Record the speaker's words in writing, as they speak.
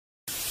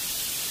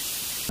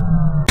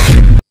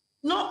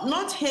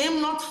not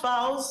him, not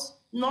Fowles,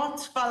 not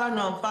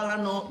Falana and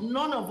Falano.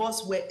 None of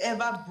us were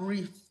ever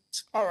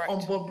briefed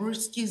on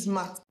Bobrisky's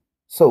matter.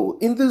 So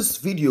in this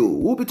video,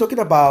 we'll be talking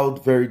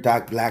about Very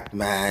Dark Black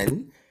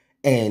Man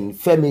and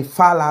Femi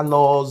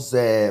Falana's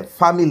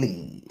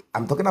family.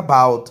 I'm talking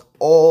about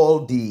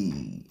all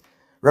the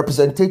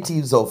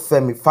representatives of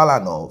Femi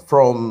Falana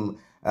from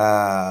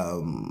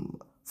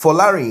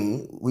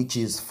Folari, which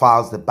is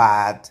Fowles the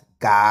bad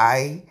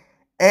guy,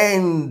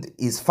 and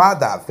his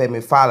father,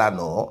 Femi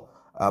Falana,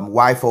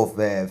 wife of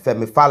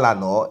Femi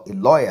Falana, a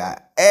lawyer,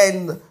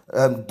 and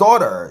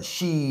daughter.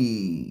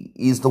 She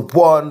is the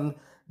one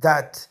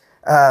that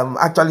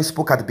actually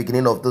spoke at the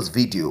beginning of this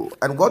video,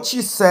 and what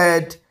she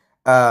said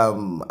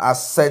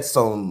has set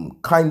some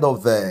kind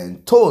of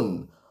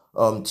tone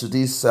to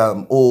this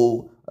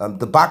whole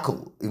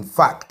debacle. In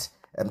fact,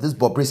 this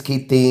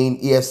Bobrisky thing,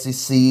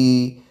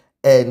 EFCC,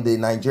 and the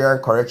Nigerian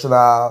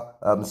Correctional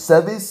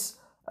Service,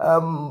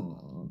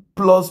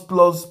 plus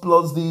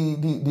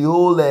the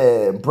whole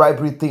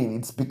bribery thing,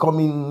 it's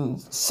becoming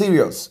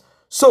serious.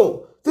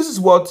 So this is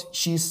what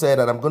she said,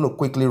 and I'm going to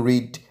quickly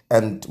read,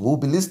 and we'll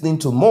be listening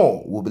to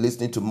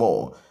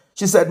more.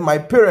 She said, my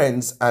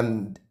parents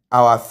and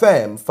our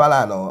firm,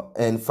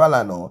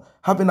 Falana,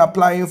 have been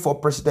applying for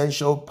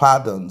presidential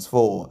pardons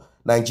for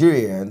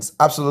Nigerians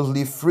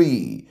absolutely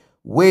free,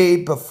 way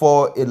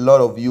before a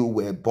lot of you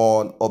were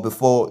born or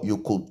before you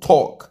could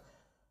talk.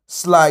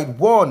 Slide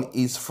 1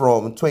 is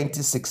from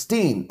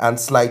 2016 and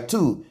slide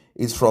 2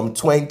 is from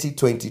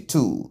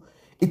 2022.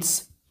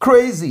 It's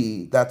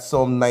crazy that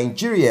some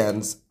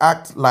Nigerians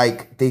act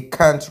like they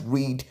can't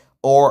read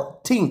or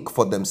think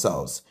for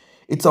themselves.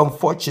 It's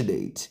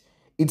unfortunate.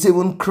 It's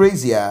even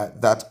crazier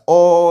that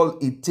all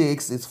it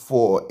takes is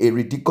for a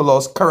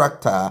ridiculous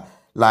character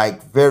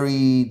like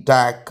Very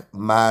Dark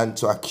Man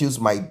to accuse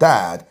my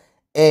dad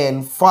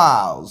and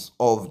files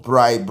of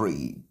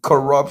bribery,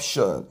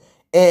 corruption,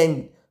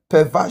 and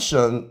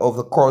perversion of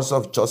the course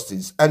of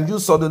justice, and you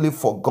suddenly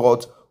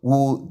forgot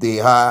who they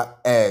are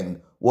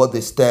and what they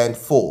stand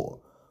for.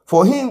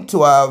 For him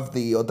to have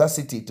the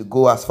audacity to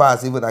go as far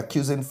as even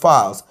accusing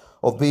Files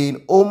of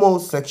being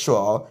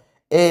homosexual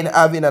and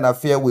having an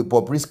affair with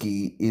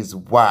Bobrisky is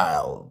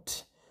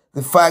wild.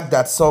 The fact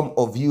that some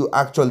of you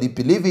actually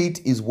believe it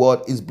is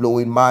what is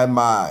blowing my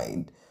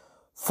mind.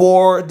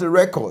 For the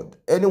record,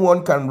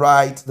 anyone can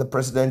write the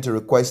president to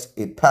request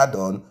a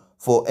pardon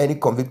for any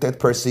convicted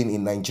person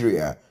in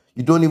Nigeria.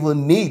 You don't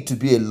even need to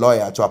be a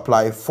lawyer to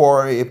apply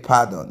for a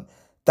pardon.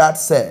 That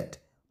said,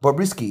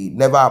 Bobrisky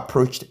never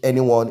approached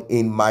anyone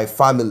in my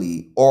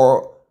family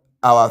or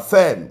our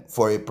firm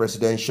for a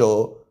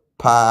presidential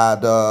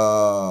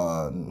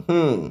pardon.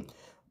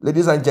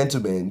 Ladies and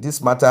gentlemen,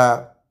 this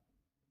matter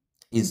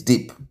is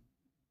deep.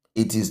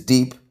 It is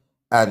deep,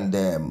 and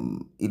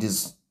it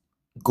is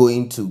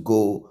going to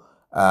go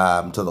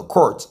to the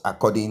court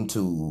according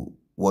to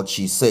what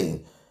she's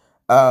saying.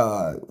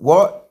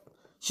 What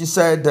she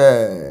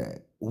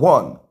said,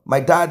 1,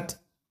 my dad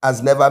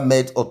has never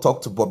met or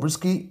talked to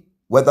Bobrisky,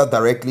 whether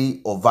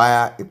directly or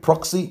via a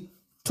proxy.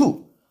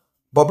 2,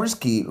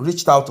 Bobrisky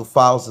reached out to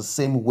Files the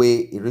same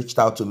way he reached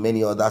out to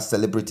many other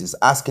celebrities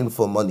asking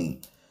for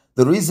money.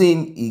 The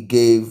reason he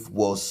gave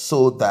was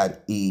so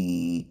that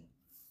he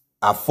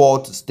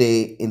afford to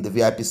stay in the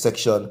VIP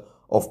section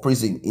of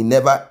prison. He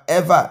never,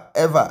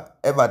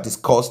 ever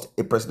discussed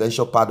a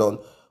presidential pardon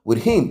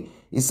with him.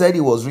 He said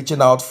he was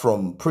reaching out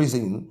from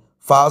prison.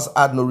 Files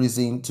had no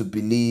reason to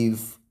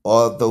believe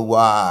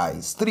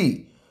otherwise.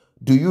 3,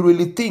 do you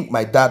really think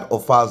my dad or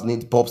Files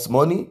need Bob's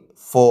money?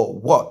 For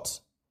what?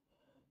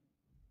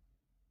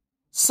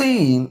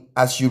 Seeing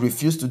as you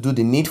refuse to do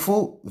the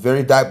needful,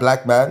 Very Dark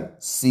Black Man,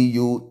 see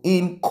you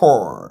in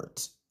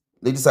court.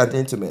 Ladies and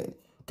gentlemen,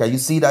 can you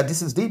see that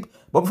this is deep?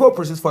 But before we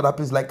proceed further,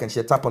 please like and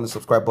share, tap on the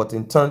subscribe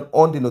button, turn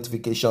on the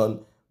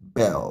notification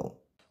bell.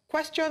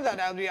 Question that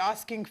I'll be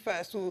asking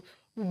first will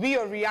be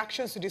your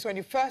reactions to this when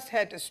you first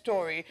heard the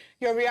story.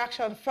 Your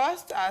reaction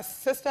first as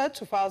sister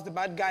to Files the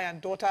bad guy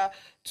and daughter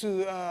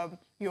to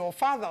your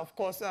father, of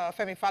course,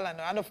 Femi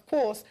Falana, and of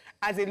course,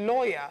 as a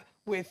lawyer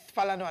with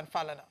Falana and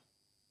Falana.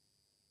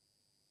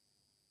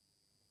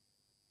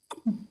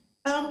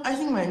 I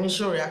think my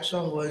initial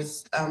reaction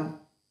was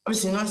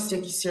obviously not to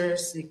take it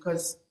seriously,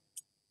 because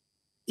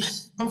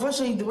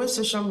unfortunately the way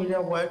social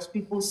media works,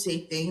 people say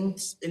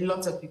things, a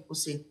lot of people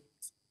say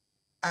things,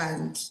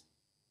 and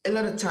a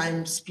lot of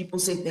times people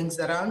say things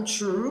that aren't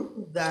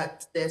true,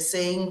 that they're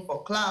saying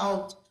for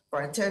clout,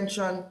 for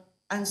attention.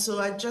 And so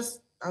I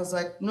was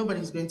like,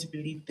 nobody's going to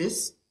believe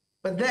this.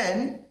 But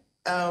then,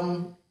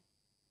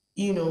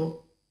 you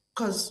know,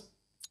 because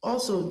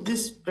also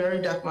this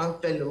Very Dark Man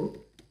fellow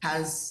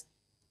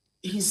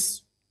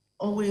he's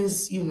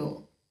always, you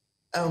know,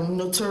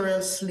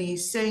 notoriously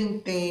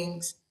saying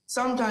things,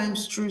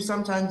 sometimes true,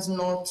 sometimes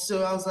not.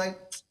 So I was like,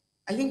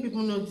 I think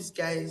people know this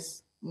guy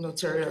is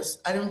notorious.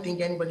 I don't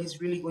think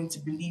anybody's really going to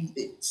believe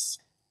this,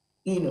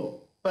 you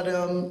know. But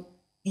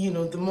you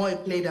know, the more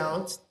it played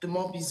out, the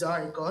more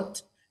bizarre it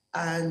got,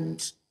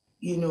 and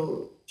you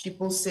know,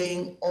 people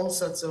saying all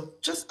sorts of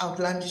just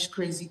outlandish,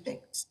 crazy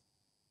things.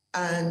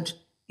 And,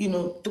 you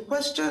know, the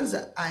questions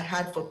that I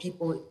had for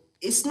people,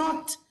 it's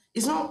not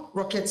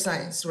rocket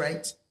science,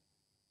 right?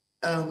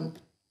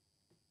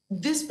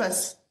 This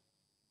person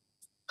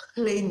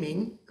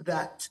claiming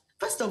that,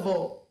 first of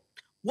all,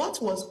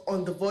 what was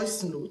on the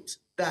voice note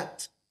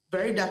that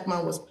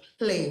VERYDARKMAN was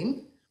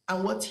playing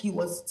and what he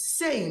was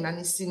saying and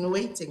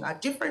insinuating are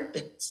different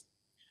things.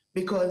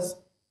 Because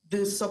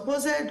the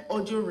supposed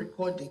audio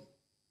recording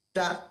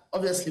that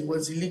obviously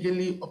was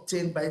illegally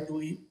obtained by the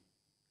way,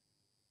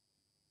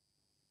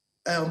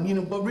 you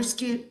know,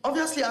 Bobrisky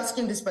obviously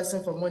asking this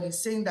person for money,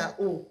 saying that,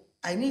 oh,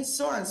 I need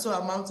so and so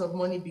amount of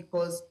money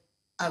because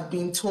I've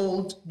been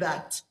told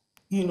that,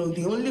 you know,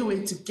 the only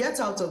way to get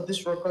out of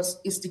this ruckus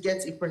is to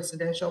get a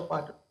presidential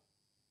pardon.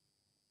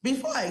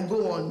 Before I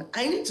go on,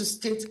 I need to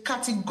state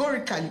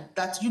categorically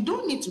that you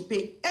don't need to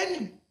pay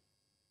any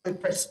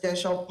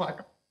presidential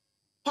pardon.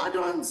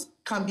 Pardons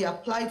can be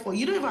applied for.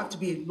 You don't even have to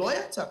be a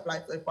lawyer to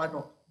apply for a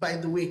pardon. By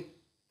the way,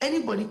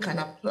 anybody can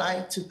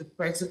apply to the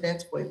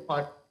president for a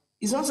pardon.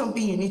 It's not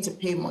something you need to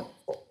pay money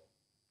for.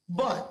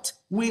 But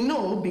we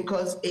know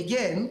because,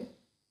 again,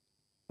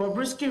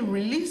 Bobrisky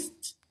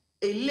released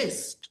a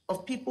list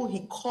of people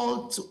he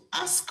called to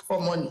ask for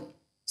money.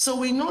 So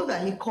we know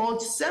that he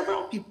called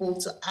several people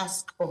to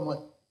ask for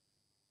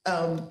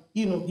money.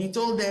 You know, he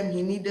told them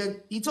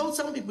he told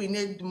some people he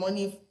needed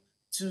money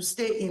to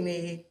stay in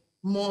a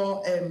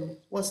more, the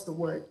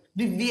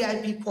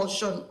VIP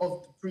portion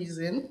of the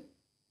prison.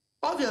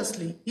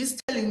 Obviously, he's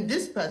telling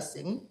this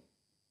person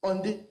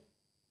on the,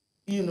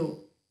 you know,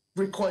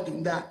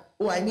 recording that,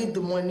 oh, I need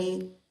the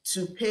money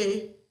to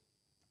pay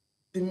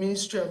the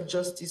Ministry of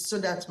Justice so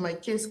that my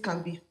case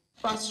can be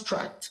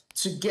fast-tracked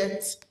to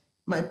get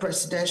my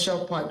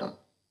presidential pardon.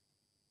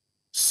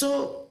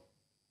 So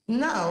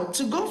now,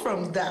 to go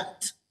from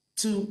that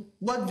to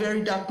what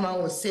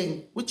VERYDARKMAN was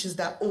saying, which is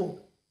that, oh,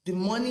 the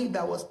money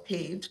that was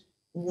paid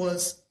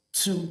was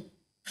to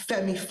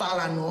FEMI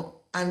FALANA,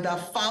 and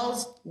that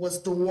Falz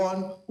was the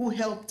one who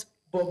helped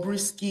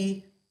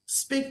Bobrisky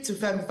speak to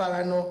FEMI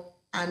FALANA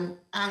and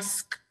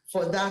ask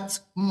for that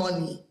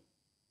money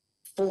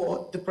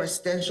for the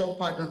presidential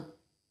pardon.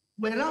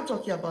 We're now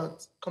talking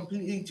about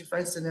completely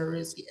different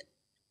scenarios here.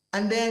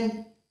 And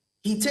then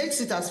he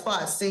takes it as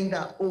far as saying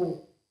that,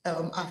 oh,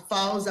 are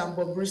Falz and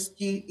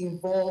Bobrisky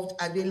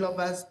involved? Are they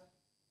lovers?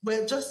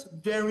 We're just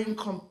veering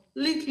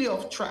completely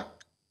off track.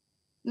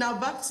 Now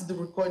back to the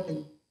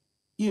recording.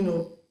 You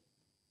know,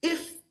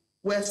 if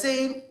we're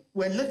saying,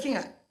 we're looking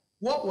at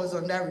what was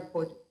on that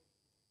recording,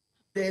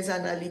 there's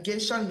an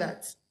allegation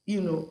that,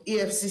 you know,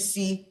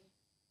 EFCC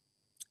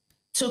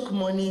took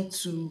money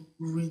to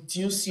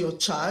reduce your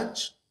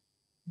charge.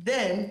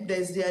 Then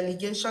there's the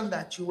allegation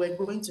that you were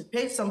going to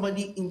pay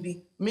somebody in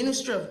the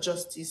Ministry of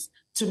Justice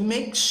to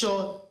make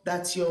sure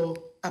that your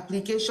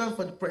application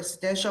for the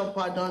presidential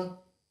pardon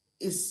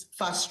is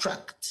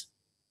fast-tracked.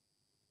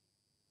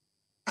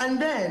 And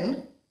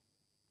then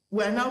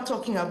we're now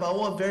talking about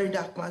what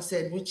VERYDARKMAN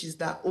said, which is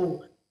that,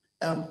 oh,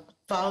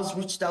 Falz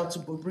reached out to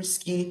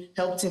Bobrisky,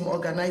 helped him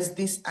organize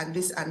this and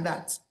this and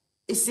that.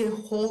 It's a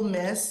whole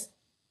mess,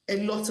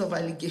 a lot of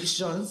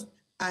allegations.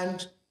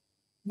 And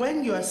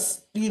when you are,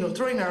 you know,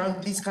 throwing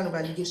around these kind of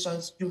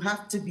allegations, you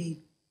have to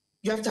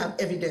have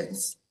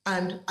evidence.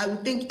 And I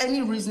would think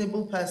any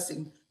reasonable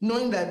person,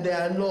 knowing that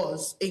there are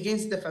laws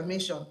against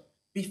defamation,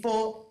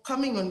 before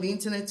coming on the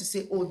internet to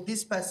say, oh,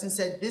 this person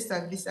said this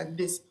and this and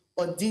this,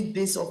 or did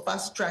this, or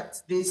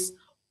fast-tracked this,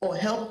 or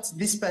helped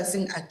this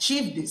person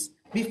achieve this,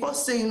 before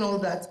saying all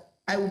that,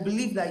 I would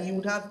believe that you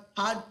would have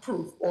hard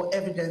proof or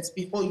evidence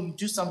before you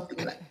do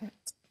something like that.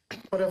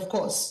 But of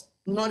course,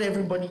 not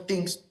everybody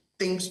thinks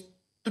things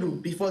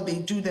through before they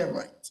do them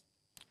right.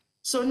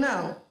 So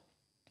now,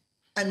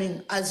 I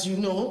mean, as you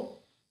know,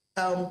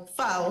 both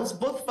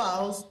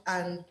Falz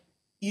and,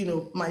 you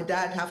know, my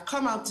dad have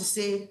come out to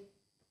say,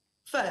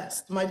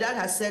 first, my dad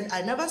has said,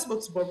 I never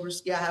spoke to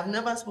Bobrisky. I have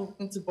never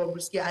spoken to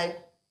Bobrisky.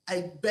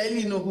 I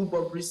barely know who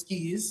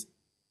Bobrisky is.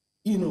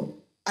 You know,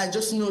 I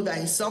just know that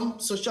he's some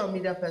social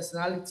media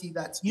personality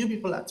that you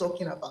people are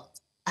talking about.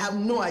 I have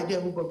no idea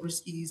who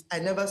Bobrisky is. I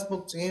never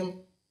spoke to him.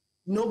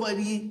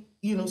 Nobody,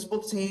 you know,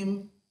 spoke to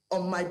him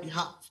on my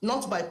behalf.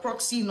 Not by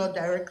proxy, not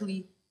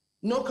directly.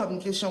 No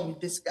communication with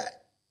this guy.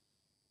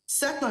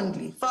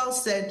 Secondly, Falz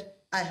said,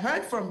 I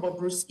heard from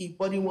Bobrisky,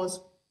 but it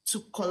was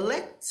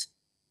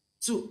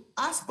to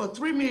ask for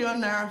 3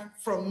 million naira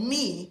from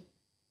me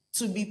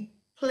to be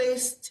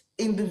placed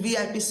in the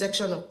VIP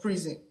section of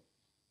prison.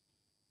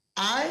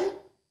 I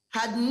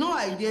had no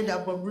idea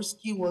that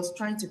Bobrisky was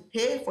trying to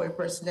pay for a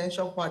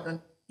presidential pardon.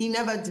 He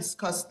never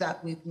discussed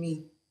that with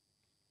me.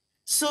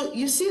 So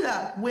you see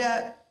that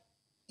where,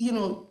 you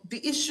know,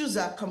 the issues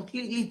are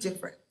completely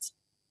different.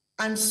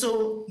 And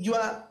so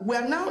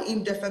we're now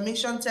in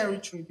defamation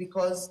territory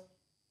because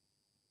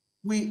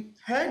we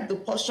heard the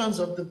portions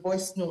of the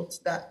voice notes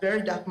that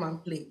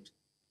VERYDARKMAN played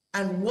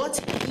and what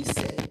he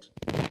said,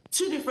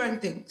 two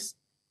different things.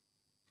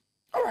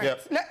 All right,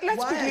 Yep. let's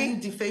Why quickly... are you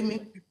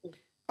defaming people?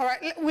 All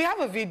right, we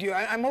have a video.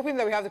 I'm hoping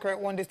that we have the correct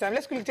one this time.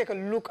 Let's quickly take a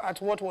look at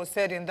what was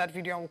said in that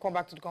video, and we'll come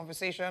back to the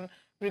conversation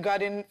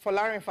regarding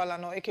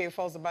FALANA, aka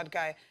Falz the Bad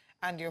Guy,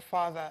 and your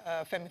father,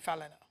 Femi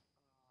Falana.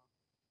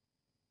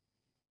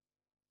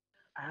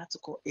 I had to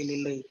call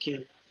Elele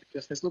again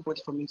because there's nobody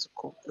for me to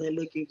call.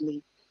 Elele gave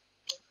me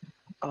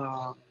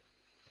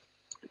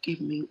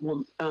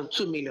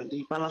 2 million,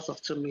 the balance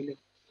of 2 million.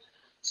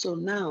 So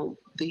now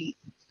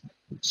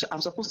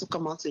I'm supposed to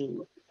come out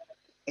in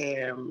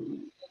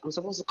what's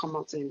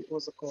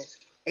it called?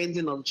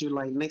 Ending of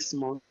July next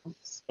month.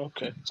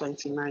 Okay.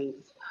 29th.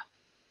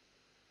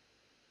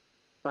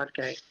 Bad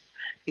guy.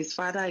 His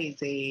father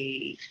is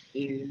a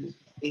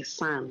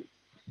son.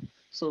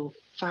 So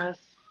first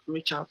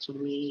reached out to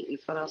me.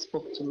 His father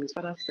spoke to me. His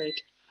father said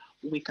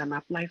we can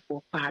apply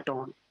for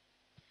pardon.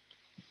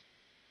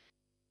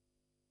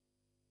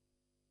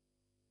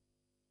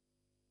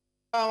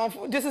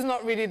 This is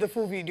not really the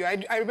full video.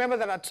 I remember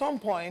that at some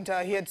point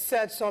he had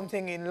said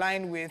something in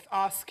line with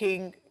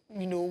asking,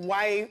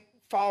 why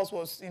Falz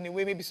was in a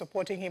way maybe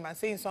supporting him, and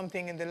saying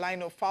something in the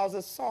line of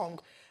Falz's song.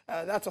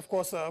 That's, of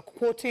course,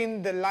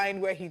 quoting the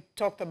line where he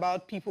talked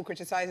about people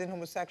criticizing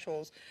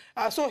homosexuals.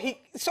 Some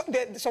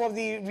of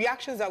the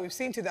reactions that we've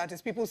seen to that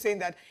is people saying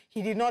that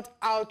he did not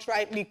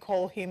outrightly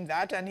call him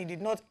that, and he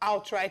did not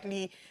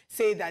outrightly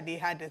say that they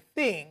had a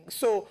thing.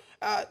 So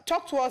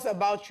talk to us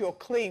about your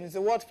claims,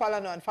 what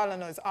Falana and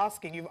Falana is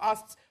asking. You've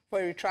asked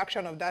for a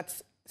retraction of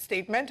that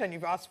statement, and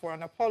you've asked for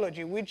an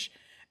apology, which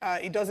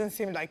it doesn't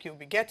seem like you'll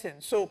be getting.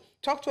 So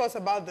talk to us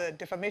about the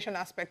defamation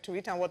aspect to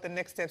it and what the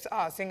next steps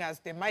are, seeing as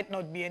there might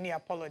not be any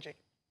apology.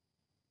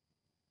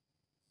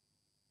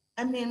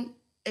 I mean,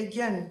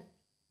 again,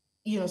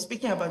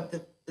 speaking about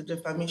the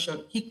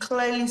defamation, he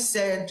clearly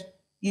said,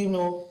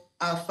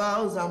 our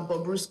Falz and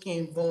Bobrisky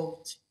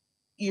involved.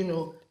 We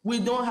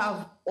don't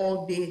have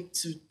all day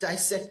to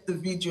dissect the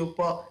video,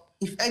 but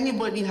if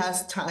anybody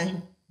has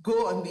time,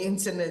 go on the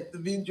internet, the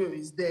video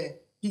is there.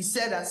 He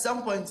said at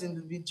some point in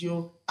the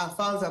video,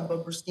 Falz and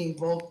Bobrisky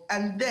involved,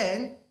 and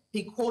then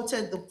he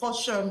quoted the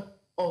portion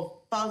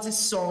of Falz's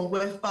song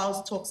where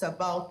Falz talks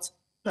about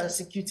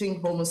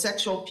persecuting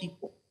homosexual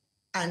people.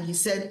 And he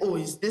said, oh,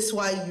 is this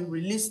why you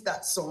released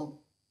that song?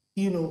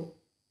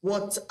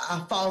 What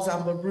are Falz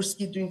and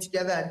Bobrisky doing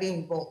together? Are they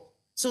involved?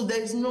 So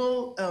there's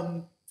no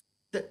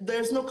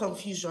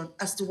confusion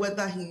as to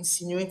whether he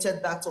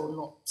insinuated that or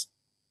not.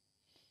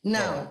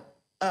 Now,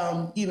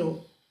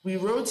 we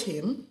wrote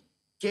him,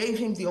 gave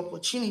him the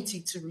opportunity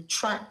to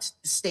retract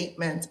the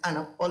statement and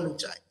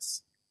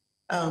apologize.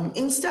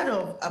 Instead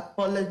of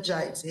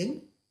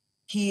apologizing,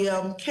 he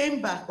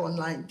came back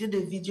online, did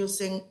a video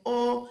saying,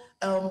 I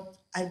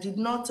did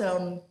not,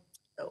 I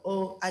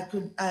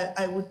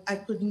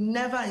could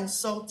never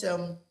insult,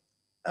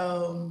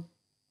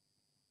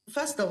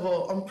 first of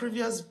all,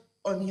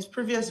 on his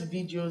previous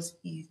videos,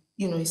 he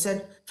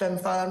said, Femi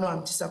Falana,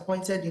 I'm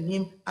disappointed in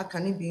him, how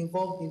can he be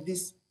involved in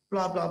this,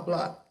 blah, blah,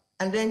 blah.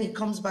 And then he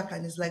comes back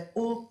and is like,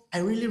 oh, I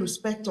really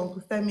respect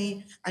Uncle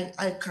Femi.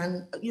 I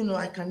can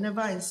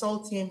never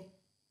insult him.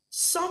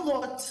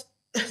 Somewhat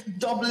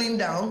doubling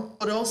down,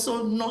 but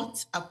also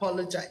not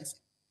apologizing.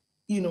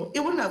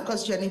 It wouldn't have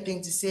cost you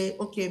anything to say,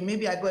 okay,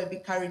 maybe I got a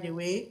bit carried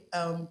away.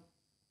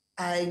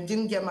 I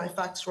didn't get my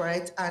facts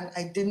right, and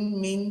I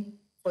didn't mean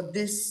for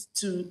this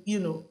to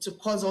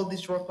cause all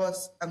this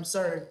ruckus. I'm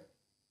sorry.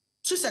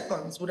 2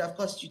 seconds would have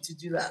cost you to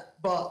do that.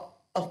 But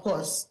of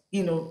course,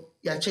 you're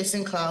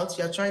chasing clouds,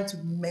 you're trying to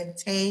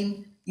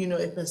maintain,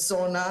 a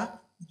persona,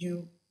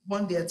 you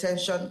want the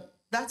attention,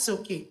 that's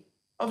okay.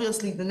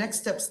 Obviously, the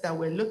next steps that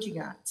we're looking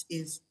at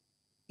is,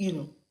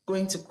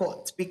 going to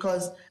court,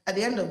 because at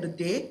the end of the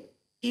day,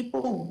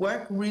 people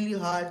work really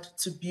hard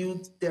to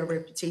build their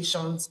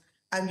reputations,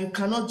 and you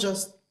cannot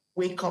just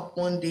wake up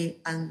one day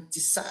and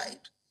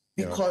decide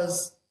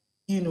because,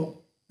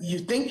 you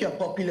think you're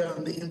popular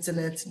on the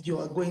internet, you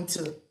are going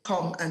to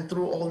come and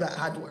throw all that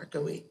hard work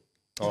away.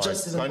 All right,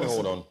 just kind of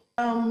hold on.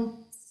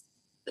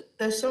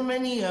 There's so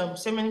many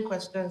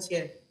questions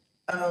here.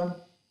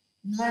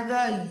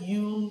 Neither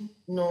you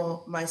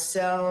nor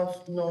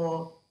myself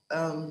nor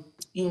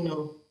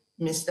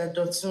Mr.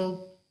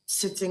 Dotun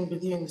sitting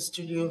with you in the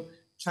studio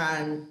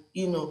can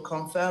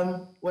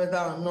confirm whether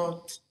or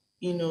not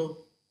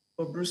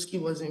Bobrisky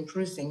was in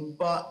prison.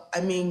 But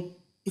I mean,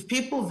 if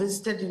people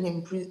visited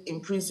him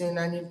in prison,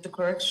 and if the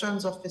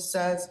corrections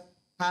officers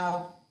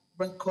have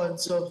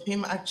records of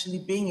him actually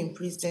being in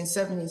prison,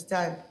 serving his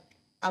time,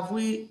 have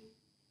we,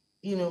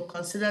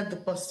 considered the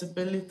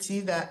possibility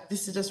that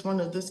this is just one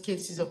of those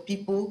cases of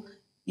people,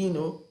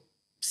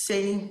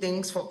 saying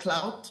things for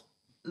clout,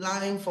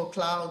 lying for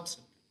clout?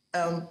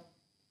 I'm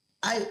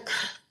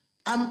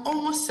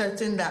almost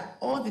certain that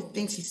all the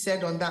things he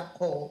said on that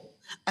call,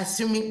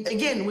 assuming,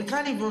 again, we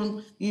can't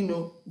even,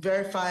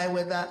 verify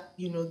whether,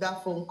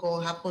 that phone call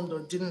happened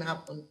or didn't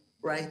happen,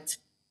 right?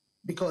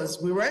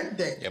 Because we weren't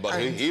there. Yeah, but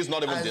he's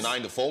not even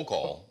denying the phone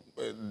call.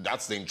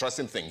 That's the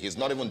interesting thing. He's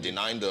not even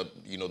denying the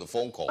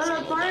phone call.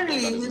 Well, apparently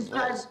he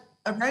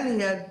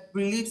had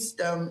released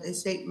a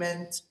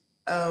statement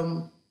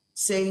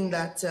saying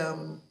that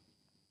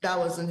that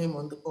wasn't him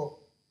on the call.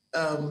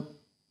 And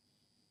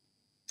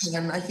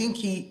I think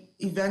he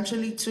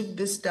eventually took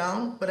this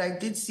down, but I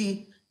did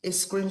see a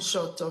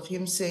screenshot of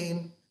him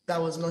saying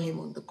that was not him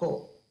on the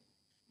call.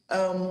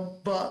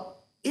 But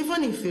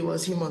even if it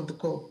was him on the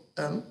call,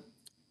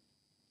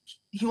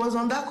 he was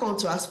on that call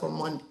to ask for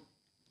money.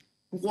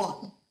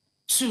 One.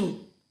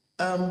 Two,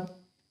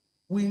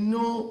 we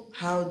know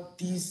how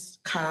these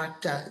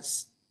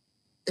characters,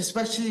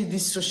 especially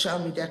these social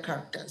media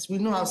characters, we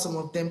know how some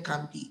of them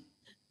can be.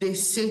 They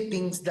say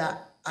things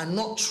that are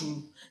not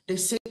true. They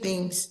say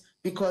things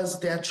because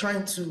they are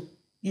trying to,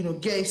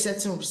 get a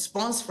certain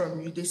response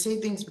from you. They say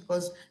things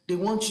because they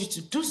want you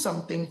to do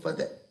something for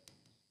them.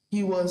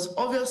 He was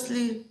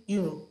obviously,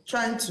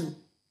 trying to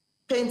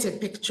paint a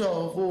picture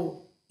of,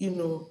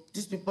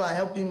 these people are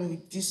helping me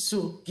with this,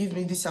 so give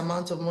me this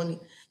amount of money.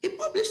 He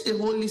published a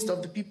whole list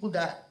of the people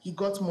that he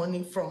got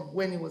money from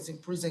when he was in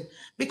prison,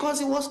 because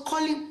he was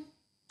calling,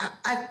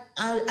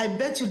 I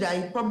bet you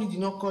that he probably did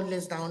not call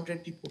less than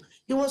 100 people.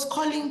 He was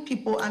calling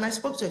people, and I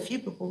spoke to a few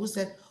people who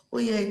said, oh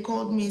yeah, he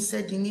called me,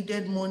 said he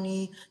needed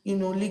money,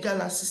 legal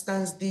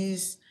assistance,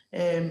 this,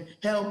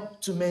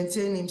 help to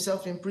maintain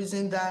himself in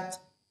prison, that,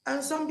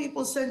 and some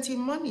people sent him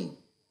money.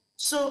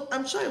 So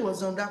I'm sure he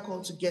was on that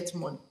call to get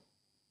money.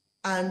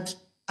 And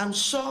I'm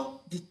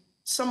sure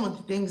some of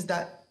the things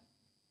that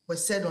were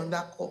said on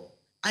that call,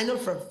 I know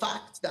for a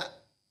fact that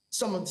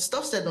some of the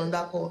stuff said on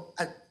that call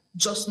are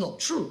just not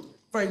true.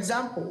 For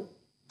example,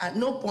 at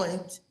no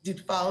point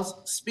did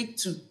Falz speak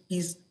to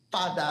his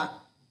father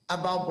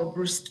about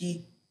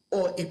Bobrisky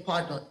or a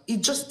pardon.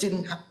 It just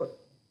didn't happen.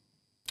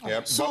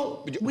 Yeah,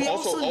 so but we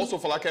also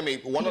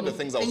Falakemi, one of the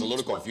things that was a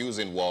little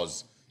confusing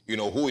was,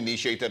 who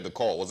initiated the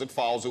call. Was it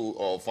Falz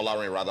or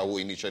Folarin rather who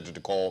initiated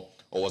the call,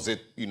 or was it,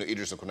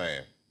 Idris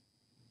Okuneye?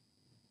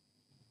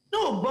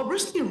 No,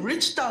 Bobrisky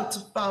reached out to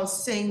Falz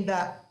saying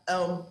that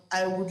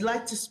I would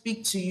like to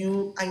speak to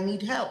you. I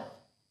need help.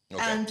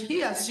 Okay. And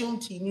he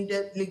assumed he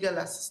needed legal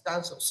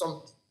assistance or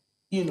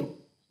something,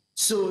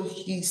 So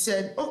he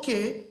said,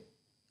 okay,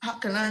 how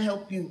can I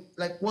help you?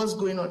 Like, what's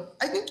going on?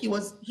 I think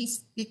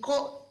he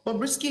called,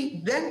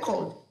 Bobrisky then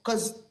called,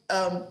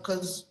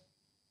 because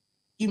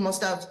he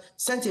must have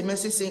sent a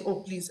message saying,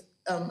 oh, please,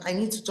 I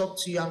need to talk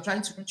to you. I'm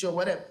trying to reach you or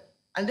whatever.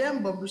 And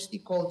then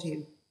Bobrisky called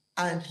him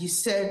and he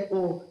said,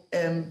 oh,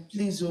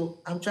 please,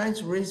 I'm trying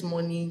to raise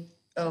money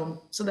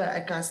so that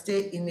I can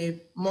stay in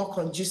a more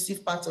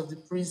conducive part of the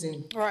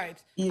prison.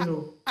 Right.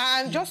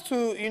 And just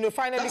to,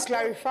 finally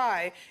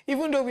clarify,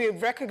 even though we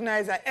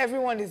recognize that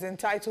everyone is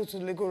entitled to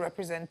legal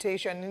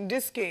representation, in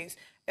this case,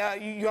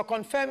 you're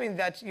confirming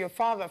that your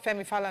father,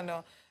 Femi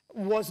Falana,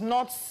 was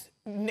not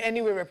in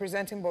any way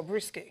representing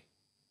Bobrisky.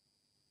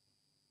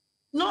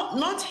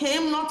 Not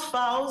him, not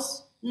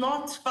Falz,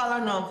 not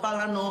Falana and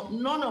Falana.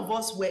 None of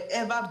us were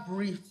ever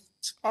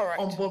briefed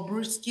on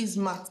Bobrisky's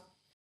matter.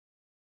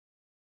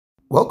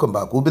 Welcome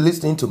back. We'll be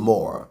listening to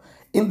more.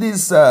 In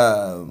this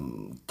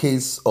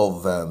case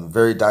of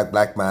Very Dark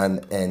Black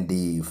Man and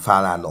the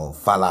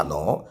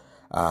Falana,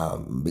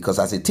 because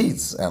as it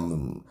is,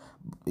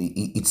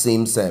 it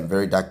seems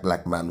Very Dark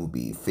Black Man will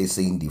be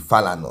facing the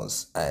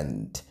Falanas,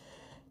 and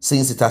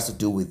since it has to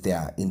do with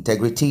their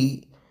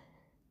integrity,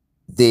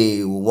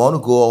 they want to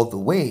go all the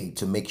way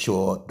to make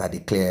sure that they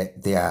clear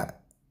their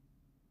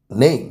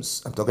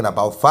names. I'm talking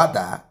about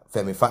Father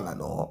Femi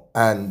Falana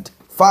and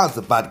Falz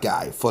the bad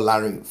guy,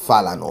 Folarin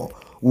Falana,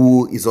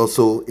 who is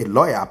also a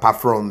lawyer apart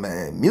from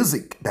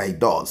music that he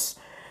does.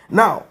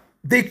 Now,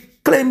 they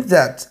claim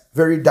that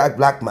Very Dark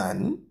Black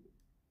Man,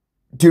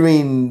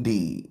 during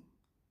the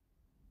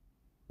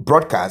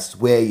broadcast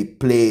where he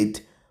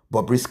played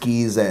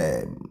Bobrisky's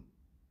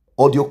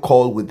audio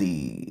call with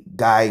the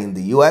guy in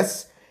the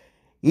US,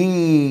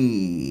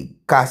 he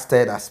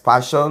casted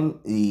aspersion.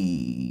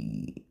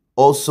 He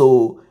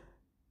also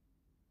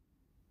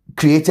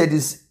created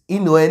this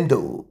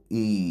innuendo.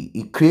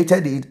 He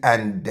created it,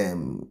 and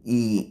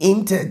he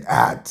hinted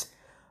at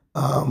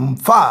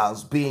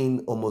Falz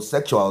being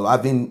homosexual,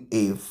 having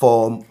a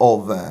form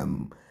of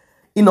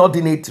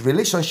inordinate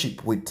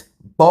relationship with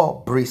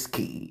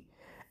Bobrisky.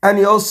 And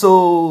he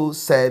also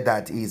said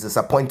that he's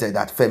disappointed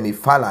at Femi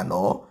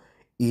Falana.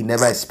 He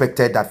never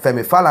expected that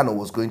Femi Falana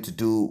was going to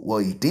do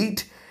what he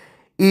did.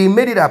 He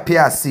made it appear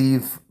as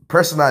if,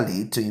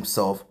 personally, to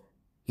himself,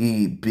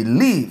 he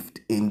believed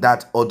in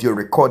that audio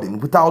recording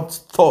without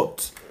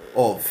thought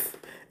of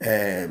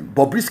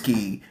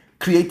Bobrisky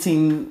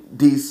creating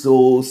this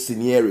whole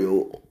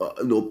scenario,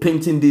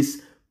 painting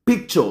this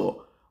picture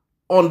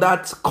on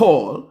that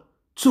call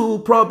to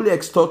probably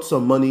extort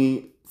some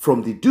money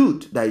from the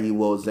dude that he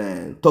was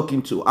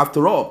talking to.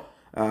 After all,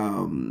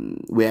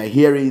 we are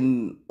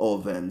hearing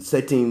of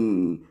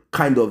certain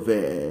kind of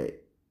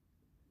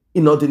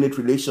inordinate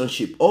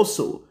relationship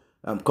also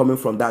coming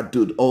from that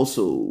dude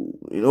also.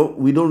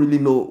 We don't really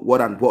know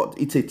what and what.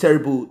 It's a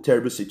terrible,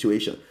 terrible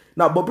situation.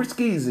 Now,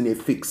 Bobrisky is in a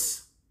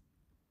fix.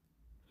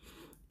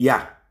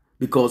 Yeah,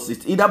 because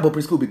it's either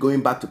Bobrisky will be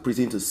going back to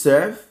prison to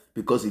serve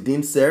because he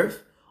didn't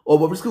serve, or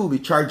Bobrisky will be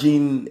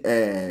charging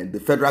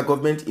the federal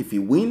government if he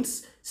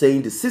wins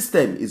saying the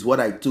system is what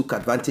I took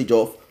advantage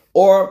of,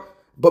 or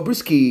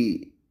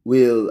Bobrisky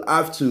will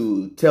have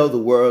to tell the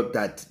world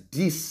that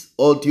this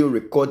audio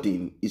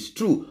recording is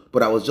true,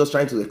 but I was just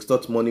trying to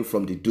extort money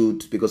from the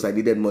dude because I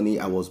needed money.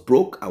 I was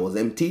broke, I was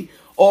empty.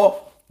 Or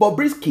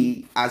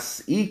Bobrisky,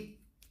 as he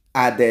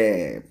had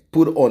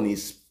put on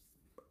his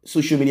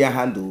social media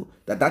handle,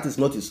 that is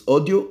not his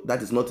audio,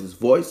 that is not his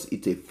voice,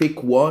 it's a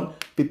fake one.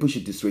 People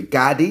should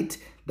disregard it.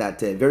 That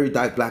Very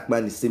Dark Black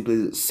Man is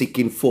simply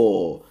seeking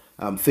for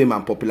fame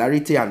and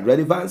popularity and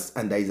relevance,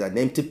 and there is an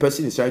empty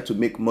person. He's trying to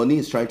make money,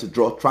 he's trying to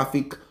draw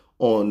traffic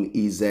on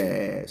his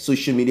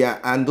social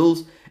media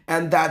handles,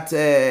 and that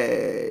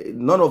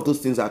none of those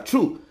things are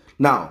true.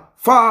 Now,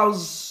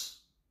 Falz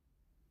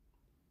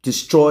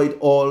destroyed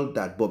all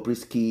that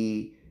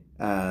Bobrisky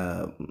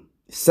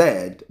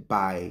said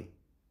by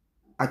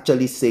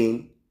actually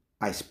saying,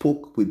 I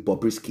spoke with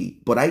Bobrisky,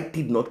 but I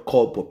did not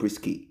call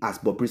Bobrisky, as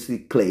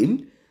Bobrisky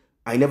claimed.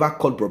 I never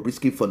called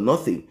Bobrisky for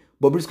nothing.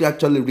 Bobrisky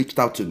actually reached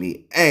out to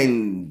me,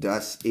 and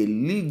as a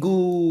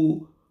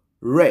legal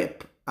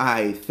rep,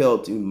 I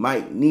felt we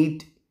might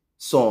need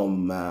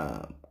some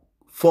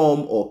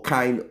form or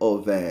kind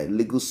of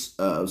legal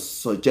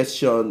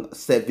suggestion,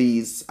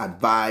 service,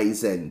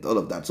 advice, and all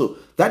of that. So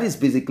that is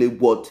basically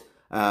what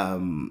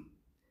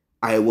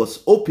I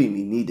was hoping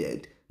he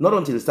needed. Not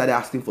until he started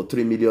asking for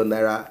 3 million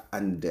naira,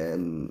 and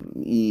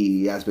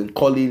he has been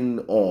calling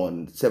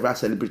on several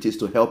celebrities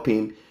to help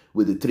him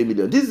with the 3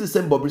 million. This is the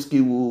same Bobrisky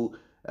who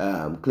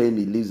claimed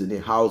he lives in a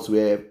house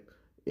where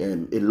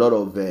a lot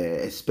of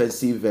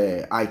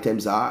expensive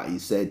items are. He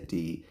said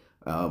the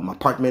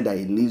apartment that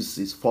he lives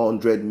is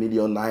 400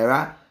 million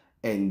naira,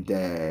 and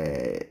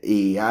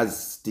he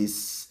has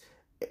this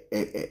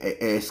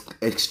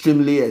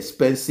extremely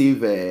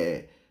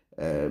expensive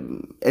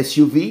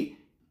SUV,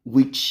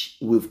 which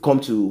we've come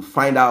to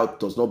find out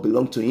does not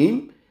belong to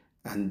him,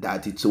 and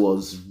that it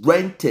was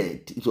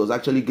rented. It was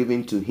actually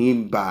given to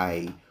him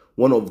by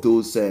one of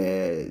those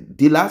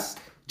dealers,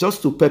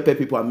 just to pepper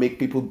people and make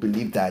people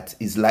believe that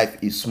his life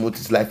is smooth,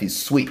 his life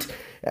is sweet.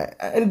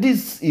 And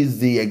this is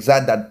the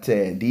exact that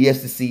the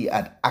EFCC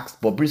had asked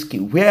Bobrisky,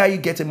 where are you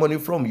getting money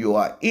from? You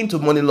are into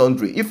money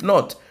laundering. If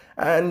not,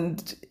 and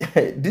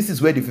this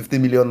is where the 50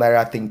 million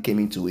naira thing came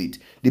into it.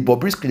 Did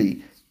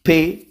Bobrisky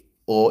pay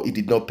or he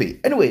did not pay?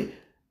 Anyway,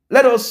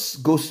 let us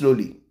go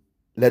slowly.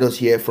 Let us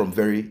hear from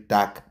Very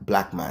Dark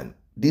Black Man.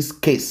 This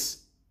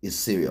case is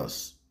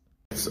serious.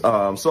 So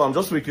I'm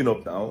just waking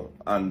up now,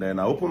 and then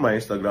I open my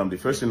Instagram. The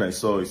first thing I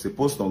saw is a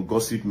post on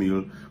Gossip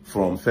Mill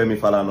from Femi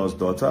Falana's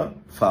daughter,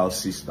 Fal's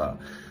sister,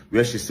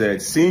 where she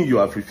said, seeing you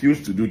have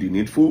refused to do the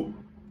needful,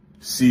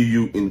 see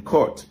you in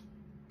court.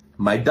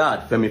 My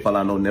dad, Femi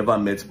Falana, never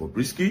met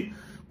Bobrisky.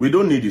 We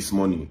don't need his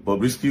money.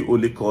 Bobrisky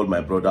only called my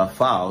brother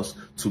Falz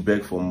to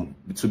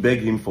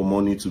beg him for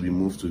money to be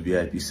moved to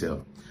VIP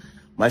cell.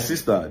 My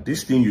sister,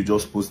 this thing you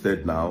just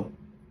posted now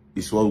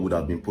is what would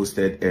have been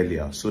posted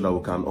earlier, so that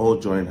we can all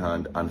join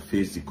hand and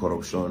face the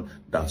corruption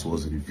that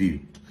was revealed.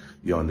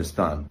 You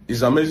understand?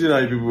 It's amazing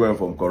how people went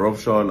from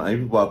corruption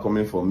and people are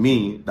coming for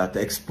me that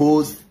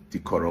exposed the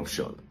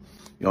corruption.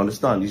 You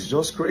understand? It's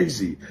just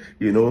crazy.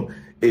 You know,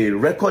 a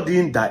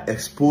recording that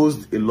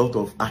exposed a lot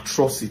of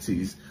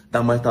atrocities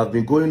that might have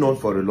been going on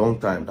for a long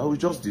time that we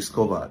just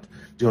discovered.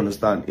 Do you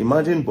understand?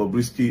 Imagine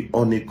Bobrisky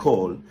on a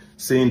call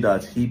saying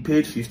that he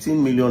paid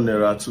 15 million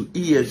naira to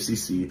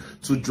EFCC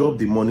to drop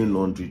the money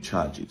laundering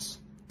charges.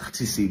 That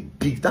is a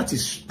big,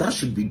 that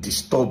should be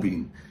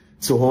disturbing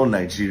to all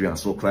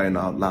Nigerians, for crying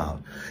out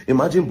loud.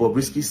 Imagine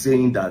Bobrisky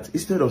saying that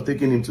instead of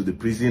taking him to the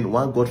prison,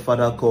 one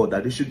godfather called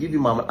that they should give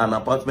him an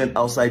apartment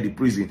outside the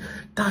prison.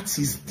 That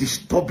is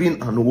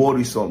disturbing and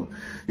worrisome.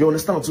 You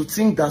understand? To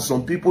think that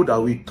some people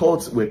that we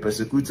thought were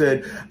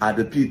persecuted at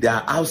the pit, they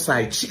are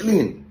outside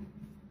chilling.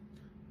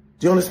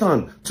 Do you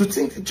understand? To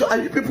think, are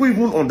you people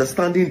even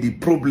understanding the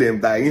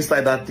problem that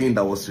inside that thing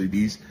that was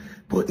released?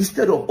 But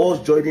instead of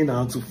us joining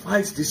out to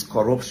fight this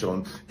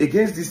corruption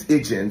against these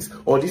agents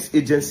or this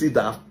agency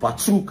that have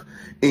partook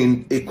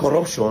in a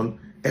corruption,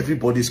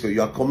 everybody's going,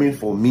 you are coming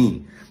for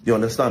me. You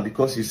understand?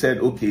 Because you said,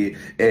 okay,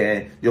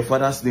 your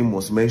father's name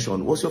was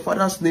mentioned. Was your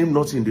father's name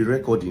not in the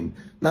recording?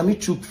 Nami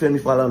took Femi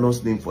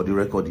Falana's name for the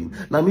recording.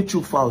 Nami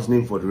took Fal's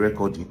name for the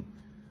recording.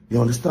 You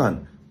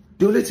understand?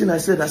 The only thing I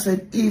said,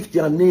 if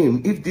their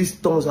name, if this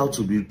turns out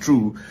to be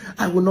true,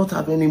 I will not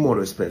have any more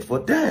respect for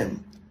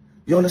them.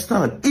 You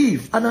understand?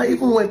 And I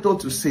even went on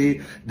to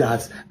say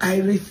that I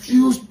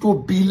refuse to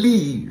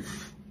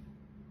believe.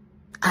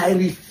 I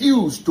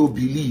refuse to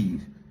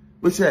believe.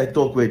 Which I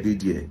talk where they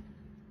did.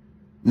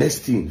 Next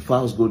thing,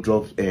 Falz go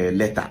drop a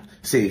letter.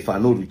 Say, if I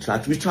no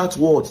retract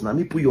what? Now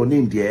me put your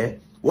name there.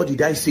 What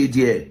did I say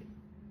there?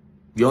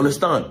 You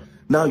understand?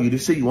 Now you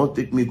say you want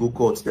to take me go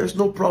court. There's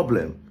no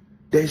problem.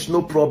 There's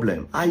no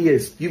problem.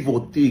 Yes, give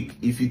or take.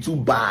 If it's too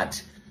bad,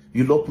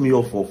 you lock me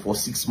up for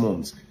 6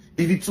 months.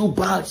 If it's too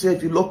bad, say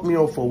if you lock me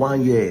up for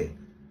 1 year.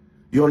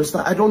 You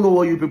understand? I don't know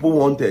what you people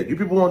wanted. You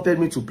people wanted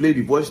me to play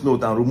the voice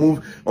note and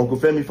remove Uncle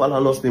Femi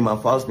Falana's name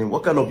and Fal's name.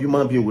 What kind of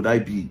human being would I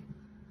be?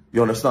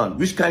 You understand?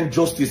 Which kind of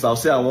justice I'll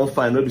say I won't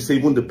find, maybe say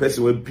even the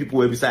person where people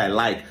will say I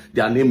like,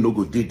 their name no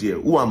go did there.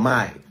 Who am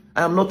I?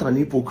 I am not an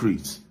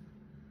hypocrite.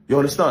 You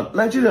understand?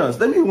 Nigerians,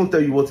 let me even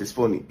tell you what is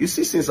funny. You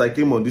see, since I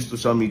came on this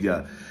social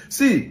media,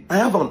 see, I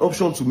have an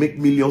option to make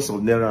millions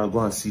of naira and go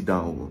and sit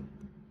down.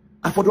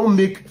 I for don't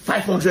make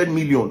 500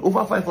 million,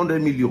 over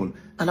 500 million,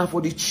 and I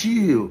for the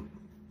chill.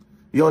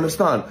 You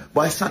understand?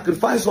 But I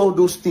sacrifice all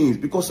those things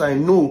because I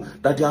know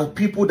that there are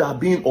people that are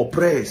being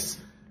oppressed.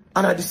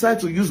 And I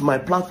decided to use my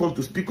platform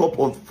to speak up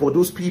for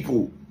those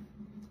people.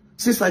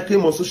 Since I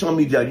came on social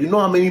media, you know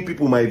how many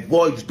people my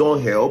voice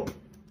don't help?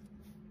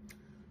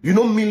 You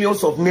know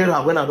millions of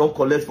naira when I don't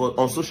collect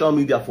on social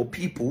media for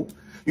people.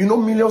 You know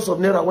millions of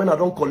naira when I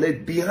don't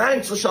collect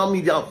behind social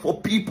media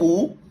for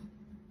people.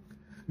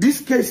 This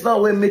case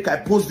now when make I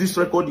post this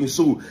recording,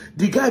 so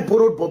the guy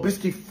borrowed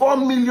Bobrisky 4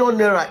 million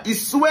naira. He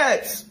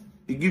sweats.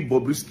 He give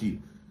Bobrisky.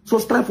 So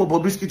it's time for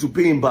Bobrisky to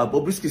pay him back.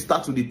 Bobrisky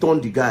start to return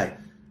the guy.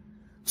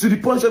 To the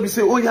point where we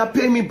say, oh yeah,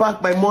 pay me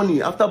back my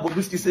money. After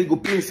Bobrisky say go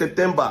pay in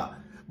September.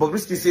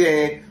 Bobrisky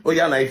say, oh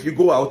yeah, now if you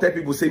go, I'll tell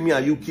people say me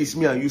and you kiss,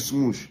 me and you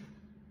smoosh.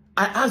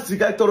 I asked the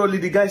guy thoroughly,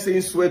 the guy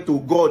saying swear to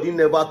God, he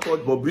never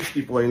thought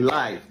Bobrisky for in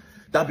life.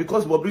 That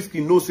because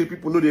Bobrisky knows say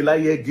people know they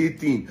like here gay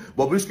thing.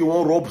 Bobrisky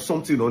won't rob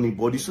something on his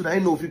body. So that I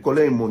know if he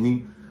collect him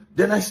money.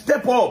 Then I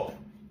step up.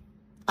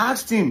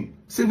 Asked him,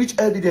 say which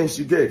evidence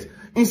you get.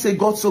 He said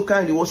God so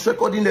kind, he was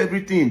recording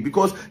everything.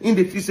 Because in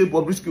the fee say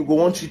Bobrisky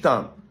go on cheat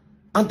him.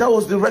 And that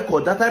was the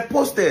record that I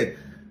posted.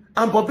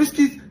 And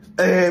Bobrisky,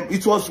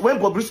 it was when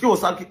Bobrisky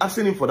was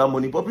asking him for that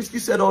money, Bobrisky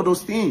said all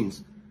those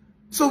things.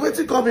 So wait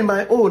to come in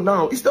my own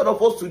now. Instead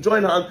of us to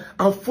join hand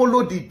and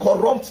follow the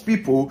corrupt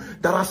people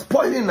that are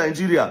spoiling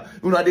Nigeria.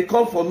 You know, they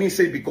come for me and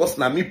say, because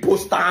na me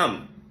post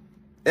them.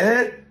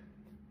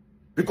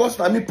 Because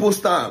na me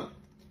post them.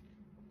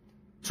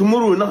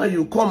 Tomorrow now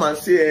you come and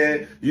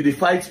say, you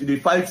fight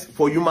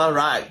for human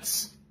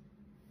rights.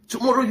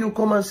 Tomorrow you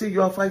come and say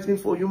you are fighting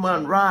for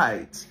human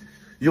rights.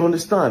 You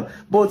understand?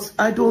 But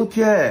I don't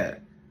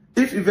care.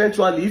 If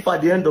eventually, if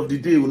at the end of the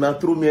day, you not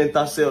throw me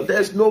enter cell,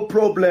 there's no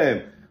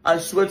problem. I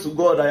swear to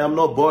God, I am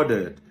not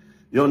bothered.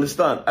 You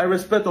understand? I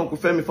respect Uncle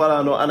Femi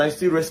Falana and I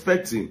still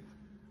respect him.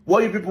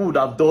 What you people would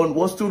have done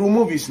was to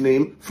remove his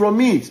name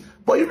from it.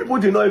 But you people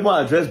did not even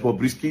address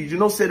Bobrisky. You did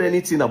not say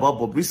anything about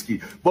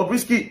Bobrisky.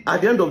 Bobrisky,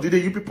 at the end of the day,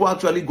 you people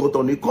actually got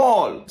on a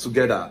call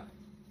together.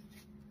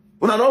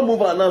 When I don't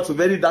move on now to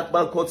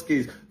VERYDARKMAN court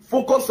case,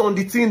 focus on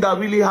the thing that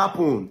really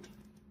happened.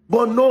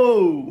 But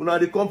no, when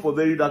they come for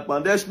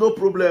VERYDARKMAN, there's no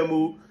problem.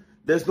 Oh.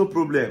 There's no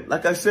problem.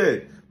 Like I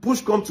said,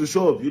 push come to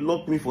shove, you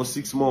locked me for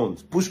 6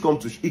 months. Push come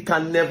to shove, it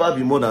can never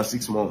be more than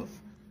 6 months.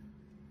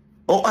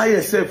 Or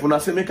ISF, when I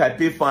say make I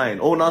pay fine,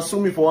 or when I sue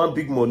me for one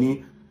big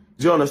money,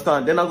 do you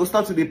understand? Then I go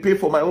start to pay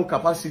for my own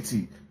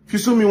capacity. If you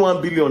sue me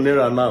 1 billion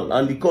naira now,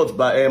 and the court,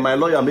 my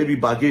lawyer maybe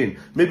bargain,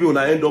 maybe when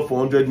I end up for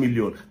 100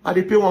 million, I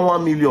pay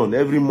 1 million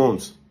every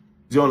month.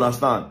 Do you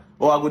understand?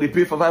 Or I go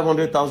pay for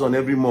 500,000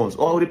 every month,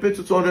 or I go pay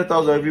to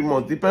 200,000 every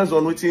month. Depends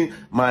on which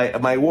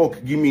my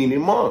work give me in a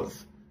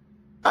month.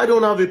 I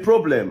don't have a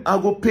problem.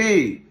 I go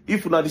pay.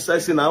 If I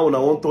decide say now I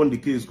want turn the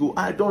case go,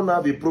 I don't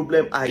have a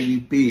problem. I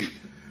will pay.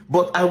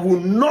 But I will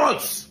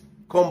not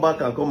come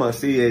back and come and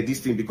say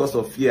this thing because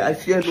of fear. I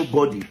fear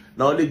nobody.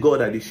 Now only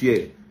God I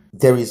fear.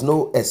 There is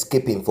no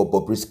escaping for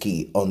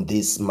Bobrisky on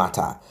this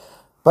matter.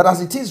 But as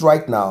it is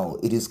right now,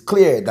 it is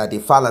clear that the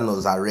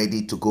Falanas are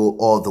ready to go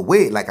all the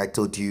way. Like I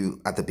told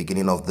you at the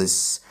beginning of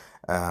this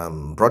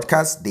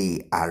broadcast,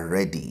 they are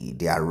ready.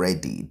 They are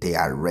ready. They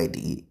are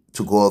ready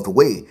to go all the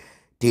way.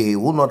 They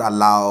will not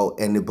allow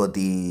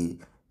anybody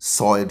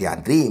soil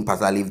their name,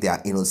 particularly if they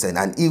are innocent.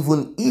 And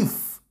even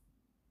if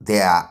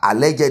they are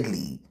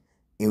allegedly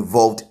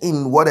involved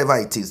in whatever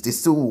it is, they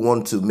still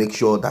want to make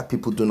sure that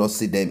people do not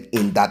see them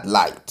in that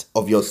light,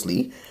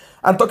 obviously.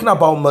 And talking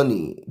about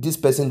money, this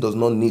person does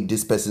not need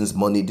this person's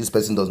money. This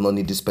person does not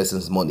need this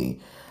person's money.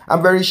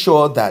 I'm very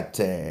sure that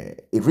a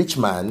rich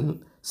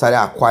man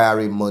started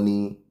acquiring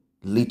money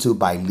little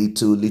by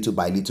little, little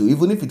by little.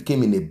 Even if it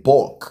came in a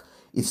bulk,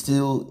 it's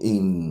still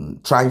in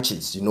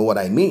tranches. You know what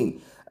I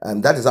mean?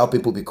 And that is how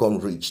people become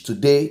rich.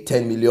 Today,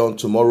 10 million.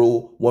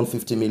 Tomorrow,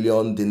 150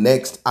 million. The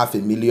next,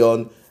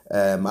 500,000,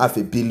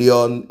 500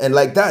 million. And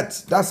like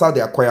that. That's how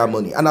they acquire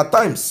money. And at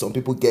times, some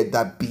people get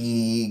that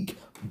big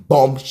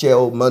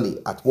bombshell money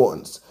at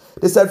once.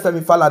 They said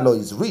Femi Falana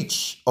is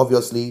rich.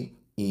 Obviously,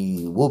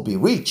 he will be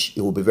rich.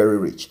 He will be very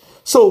rich.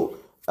 So,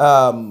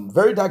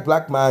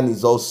 VERYDARKMAN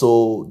is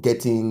also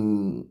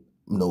getting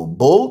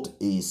bold.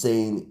 He's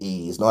saying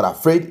he is not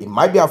afraid. He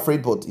might be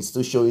afraid, but he's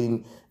still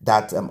showing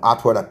that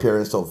outward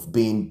appearance of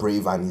being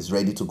brave and he's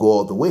ready to go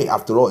all the way.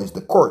 After all, it's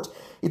the court.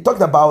 He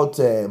talked about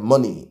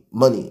money.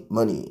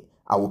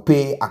 I will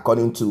pay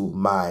according to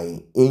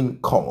my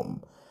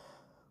income.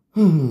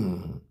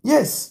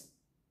 Yes,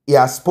 he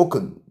has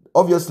spoken.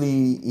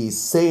 Obviously,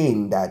 he's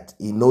saying that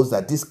he knows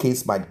that this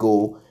case might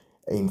go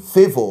in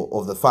favor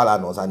of the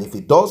Falanas, and if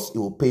it does, he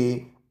will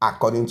pay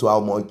according to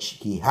how much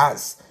he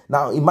has.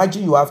 Now,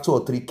 imagine you have 2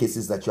 or 3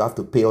 cases that you have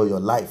to pay all your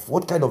life.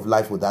 What kind of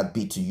life would that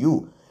be to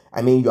you?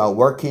 I mean, you are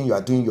working, you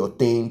are doing your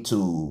thing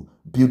to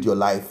build your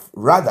life.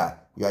 Rather,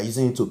 you are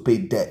using it to pay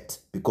debt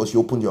because you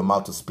opened your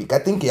mouth to speak. I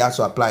think he has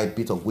to apply a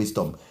bit of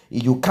wisdom.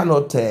 You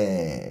cannot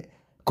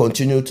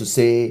continue to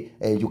say,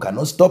 you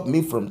cannot stop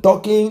me from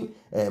talking,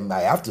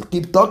 I have to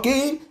keep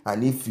talking,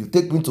 and if you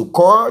take me to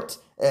court,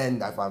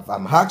 and if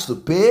I'm asked to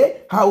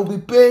pay, I will be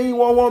paying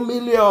 1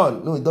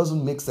 million. No, it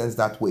doesn't make sense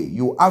that way.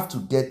 You have to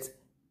get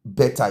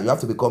better. You have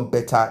to become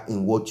better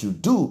in what you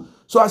do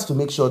so as to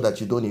make sure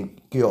that you don't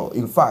incur.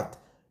 In fact,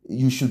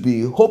 you should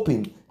be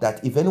hoping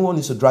that if anyone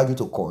is to drag you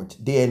to court,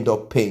 they end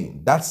up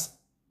paying. That's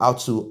how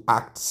to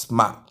act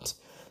smart.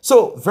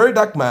 So, Very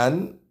Dark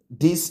Man,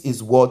 this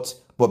is what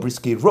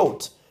Bobrisky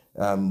wrote.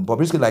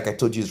 Bobrisky, like I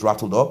told you, is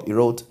rattled up. He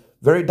wrote,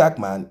 Very Dark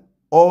Man,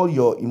 all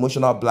your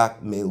emotional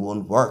blackmail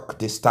won't work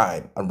this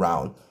time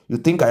around. You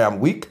think I am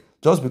weak?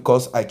 Just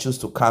because I choose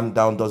to calm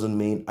down doesn't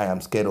mean I am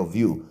scared of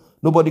you.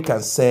 Nobody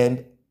can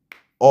send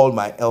all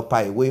my helper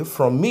away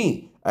from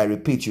me. I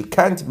repeat, you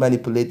can't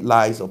manipulate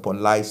lies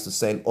upon lies to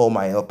send all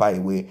my helper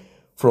away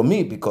from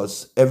me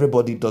because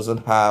everybody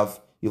doesn't have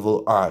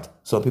evil heart.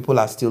 Some people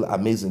are still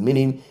amazing,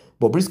 meaning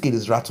Bobrisky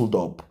is rattled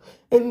up.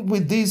 And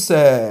with this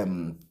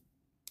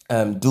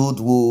dude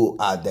who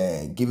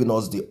had given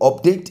us the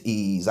update,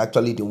 he's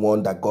actually the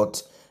one that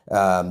got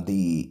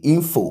the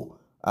info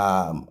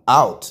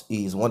out.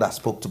 He's the one that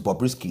spoke to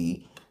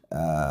Bobrisky,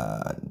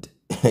 and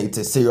it's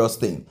a serious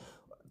thing.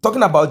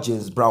 Talking about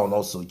James Brown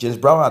also, James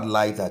Brown had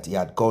lied that he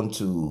had gone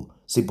to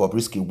see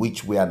Bobrisky,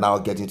 which we are now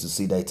getting to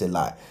see that it's a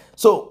lie.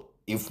 So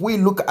if we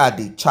look at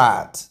the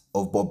chart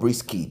of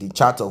Bobrisky,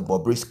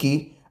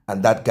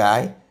 and that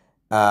guy,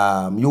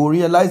 you will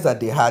realize that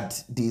they had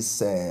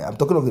this, I'm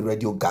talking of the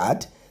radio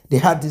guard, they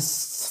had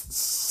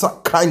this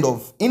kind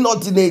of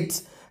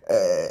inordinate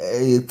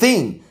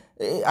thing.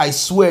 I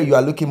swear you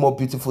are looking more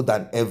beautiful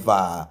than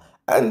ever.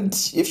 And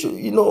if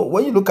you know,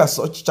 when you look at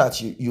such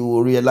charts, you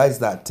will realize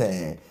that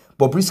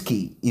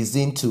Bobrisky is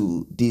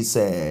into this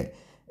female,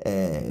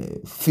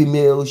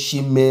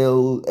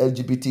 shemale,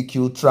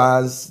 LGBTQ,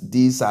 trans,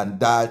 this and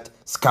that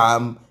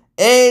scam.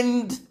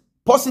 And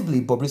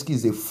possibly Bobrisky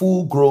is a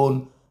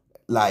full-grown,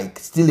 like,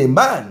 still a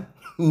man.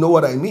 You know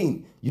what I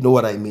mean? You know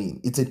what I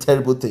mean? It's a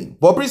terrible thing.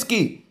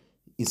 Bobrisky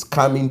is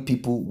scamming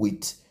people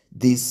with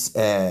this,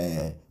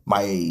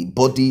 my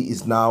body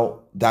is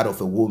now that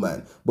of a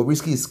woman.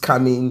 Bobrisky is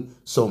scamming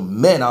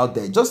some men out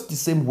there, just the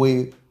same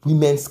way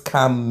women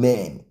scam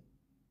men.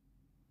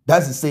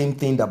 That's the same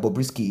thing that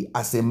Bobrisky,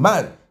 as a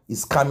man,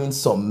 is scamming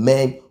some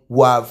men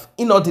who have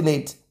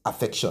inordinate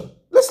affection.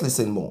 Let's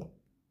listen more.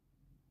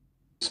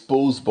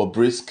 Exposed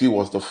Bobrisky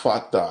was the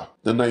fact that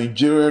the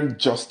Nigerian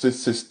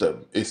justice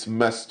system is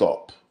messed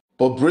up.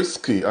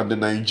 Bobrisky and the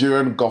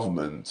Nigerian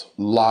government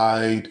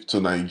lied to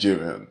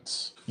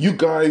Nigerians. You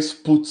guys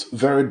put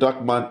Very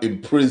Dark Man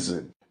in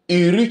prison.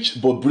 He reach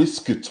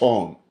Bobrisky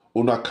turn.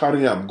 Una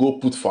carry him go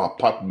put for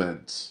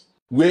apartments.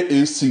 Where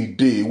AC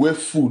day, where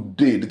food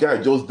day, the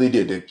guy just did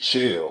there, they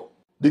chill.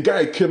 The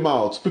guy came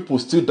out, people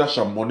still dash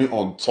him money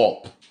on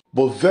top.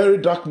 But Very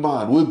Dark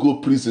Man, we go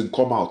prison,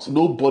 come out,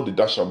 nobody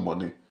dash him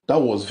money. That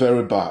was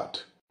very bad.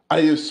 I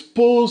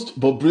exposed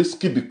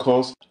Bobrisky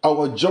because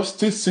our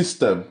justice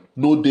system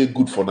no dey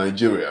good for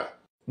Nigeria.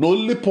 No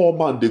only poor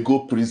man they go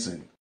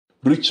prison.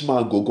 Rich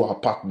man go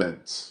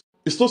apartments.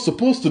 It's not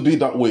supposed to be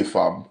that way,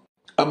 fam.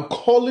 I'm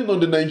calling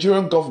on the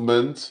Nigerian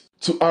government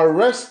to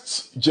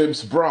arrest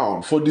James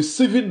Brown for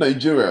deceiving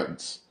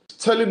Nigerians,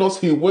 telling us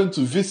he went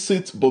to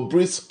visit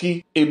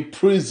Bobrisky in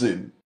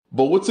prison.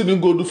 But what did he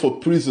go do for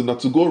prison? Not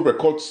to go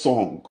record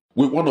song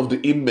with one of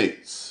the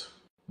inmates.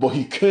 But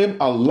he came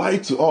and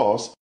lied to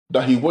us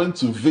that he went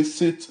to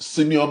visit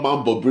senior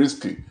man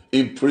Bobrisky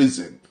in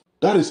prison.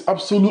 That is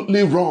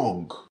absolutely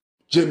wrong.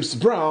 James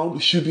Brown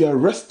should be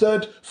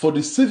arrested for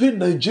deceiving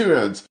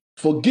Nigerians,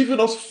 for giving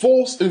us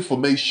false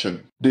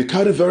information. They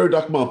carry Very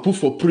Dark Man put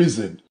for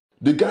prison.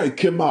 The guy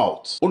came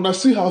out. Una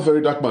see how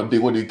Very Dark Man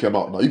did when he came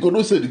out now. You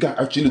gonna say the guy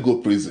actually go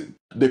prison.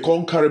 They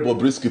can't carry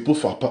Bobrisky put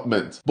for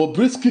apartment.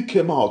 Bobrisky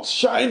came out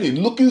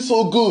shining, looking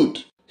so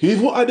good. He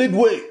even added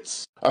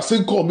weight. I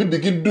said, come, me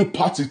begin do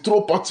party,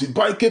 throw party,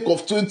 buy cake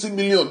of 20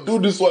 million, do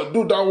this one,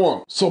 do that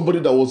one. Somebody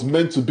that was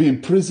meant to be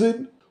in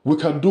prison, we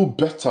can do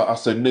better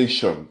as a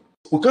nation.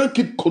 We can't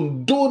keep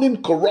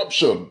condoning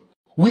corruption.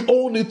 We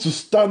all need to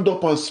stand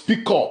up and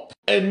speak up.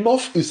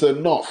 Enough is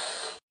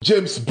enough.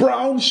 James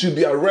Brown should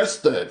be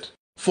arrested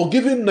for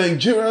giving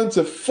Nigerians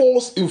a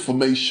false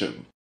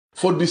information,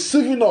 for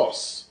deceiving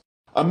us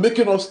and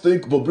making us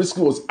think Bobrisky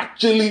was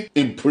actually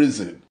in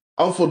prison.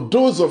 And for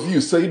those of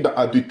you saying that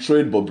I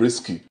betrayed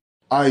Bobrisky,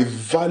 I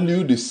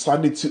value the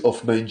sanity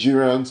of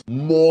Nigerians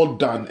more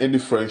than any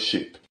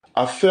friendship.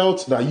 I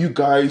felt that you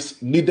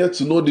guys needed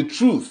to know the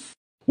truth.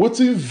 What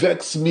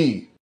vexed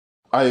me,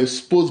 I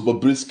exposed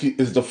Bobrisky,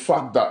 is the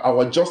fact that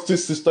our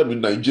justice system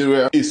in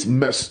Nigeria is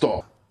messed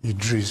up.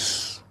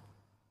 Idris,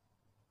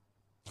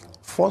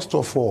 first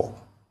of all,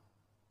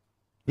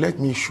 let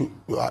me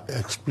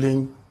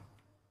explain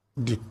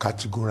the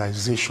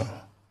categorization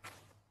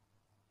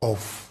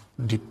of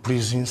the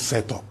prison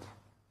setup.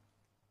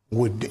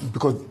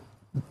 Because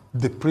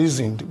the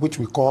prison, which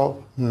we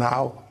call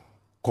now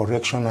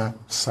Correctional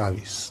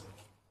Service,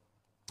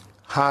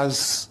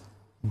 has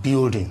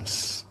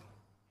buildings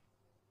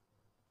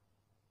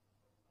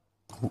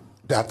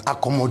that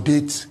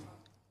accommodate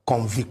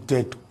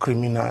convicted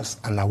criminals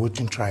and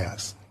awaiting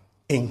trials,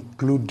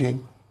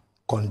 including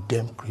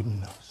condemned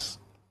criminals.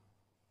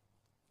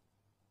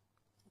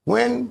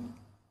 When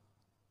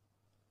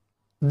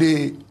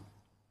they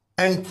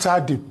enter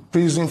the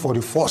prison for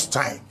the first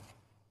time,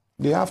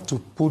 they have to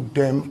put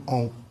them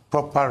on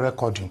proper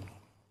recording.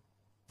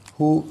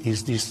 Who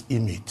is this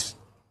inmate?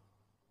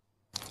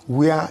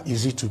 Where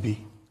is he to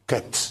be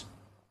kept?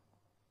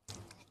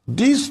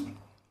 This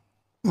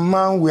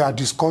man we are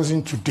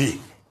discussing today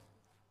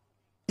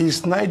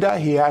is neither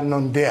here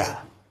nor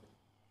there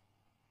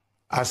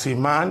as a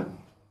man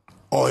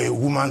or a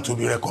woman to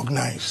be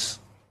recognized.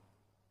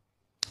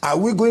 Are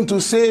we going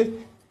to say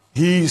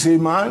he is a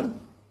man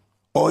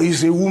or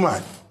is a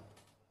woman?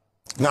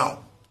 Now,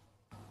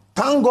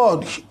 thank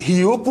God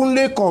he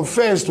openly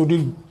confessed to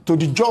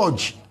the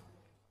judge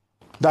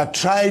that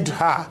tried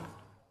her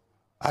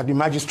at the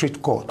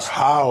magistrate court.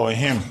 Her or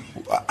him?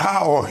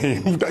 Her or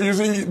him. You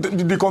see,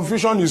 the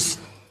confusion is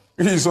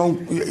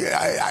on.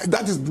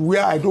 That is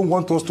where I don't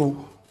want us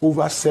to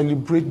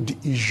over-celebrate the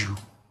issue.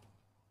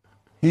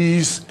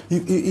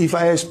 If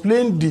I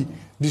explain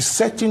the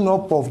setting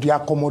up of the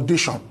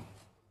accommodation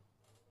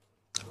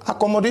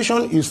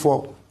is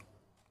for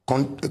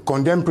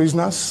condemned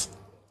prisoners,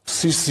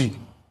 CC,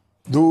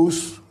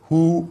 those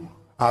who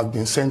have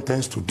been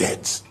sentenced to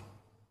death.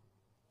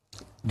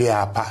 They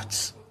are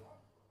apart.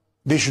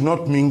 They should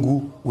not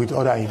mingle with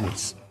other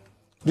inmates.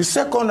 The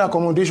second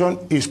accommodation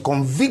is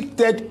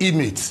convicted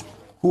inmates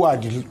who are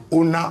the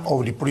owner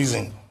of the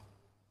prison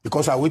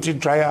because awaiting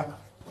trial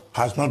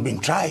has not been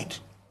tried.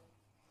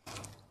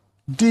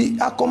 The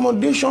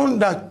accommodation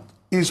that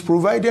is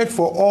provided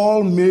for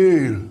all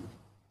male,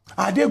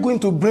 are they going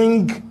to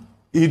bring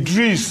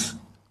Idris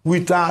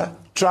with a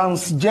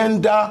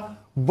transgender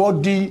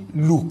body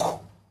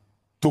look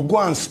to go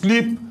and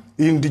sleep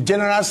in the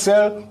general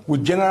cell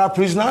with general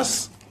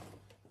prisoners?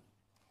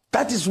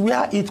 That is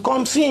where it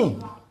comes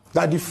in.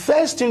 That the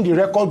first thing the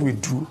record will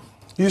do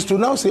is to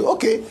now say,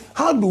 okay,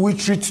 how do we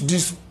treat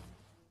this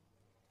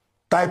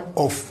type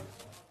of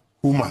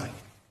woman?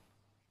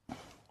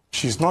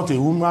 She's not a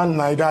woman,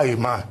 neither a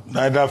man.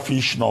 Neither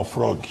fish nor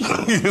frog.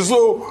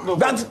 So no,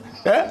 that's...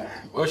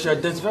 Well, she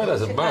identified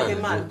as a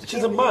man.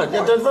 She's a man. She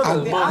identified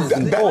as a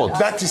man.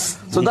 That is...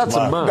 So that's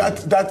a man.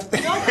 That's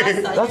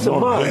a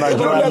man.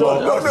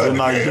 The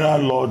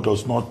Nigerian law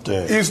does not...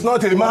 It's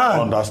not a man.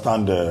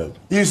 Understand the...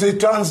 He's a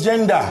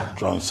transgender.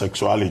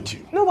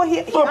 Transsexuality. No, but he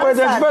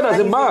identified as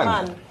a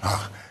man.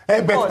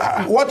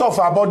 But what of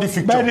our body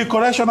picture? But the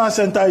correctional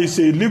center is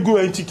a legal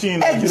entity in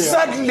Nigeria.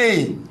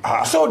 Exactly.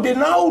 So they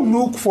now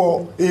look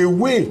for a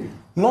way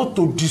not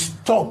to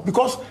disturb,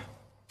 because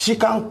she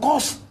can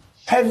cause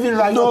heavy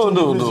riot.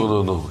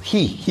 No.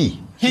 He.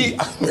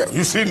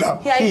 You see now.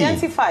 He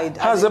identified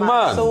as a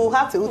man. So we'll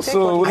have to take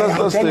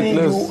I'm telling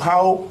you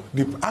how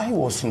I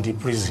was in the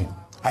prison.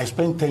 I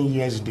spent 10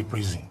 years in the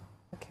prison.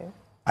 Okay.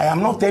 I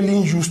am not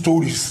telling you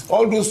stories.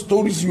 All those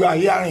stories you are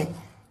hearing,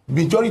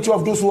 majority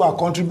of those who are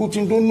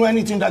contributing don't know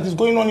anything that is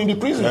going on in the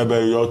prison. Yeah,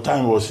 but your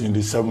time was in the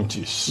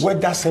 70s.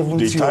 Whether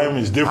 70s. The time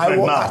is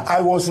different now.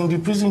 I was in the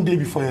prison day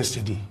before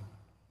yesterday.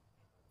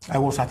 I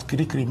was at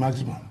Kirikiri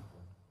maximum.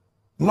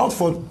 Not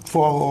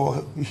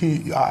for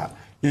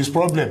his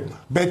problem,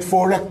 but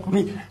for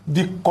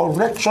the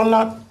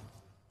correctional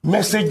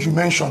message you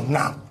mentioned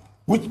now,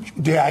 which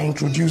they are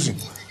introducing.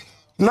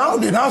 Now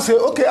they now say,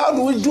 okay, how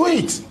do we do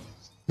it?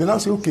 They now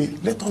say, okay,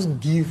 let us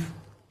give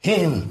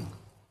him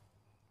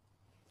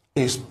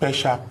a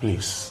special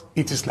place.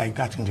 It is like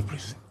that in the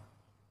prison.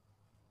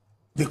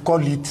 They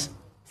call it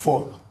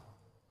for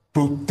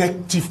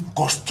protective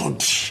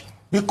custody,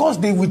 because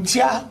they will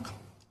tear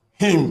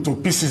him to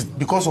pieces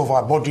because of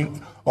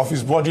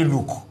his body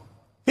look.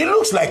 He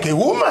looks like a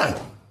woman.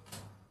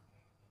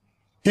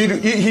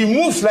 He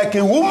moves like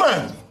a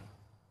woman.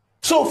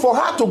 So for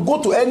her to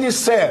go to any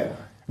cell,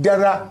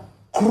 there are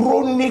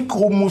chronic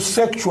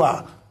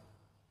homosexual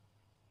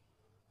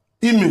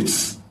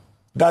inmates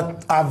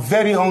that are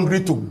very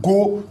hungry to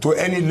go to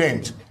any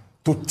length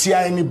to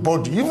tear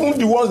anybody, even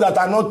the ones that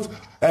are not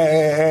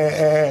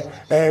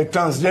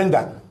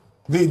transgender.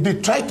 They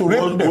try to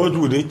rape them. What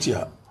would they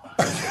tear?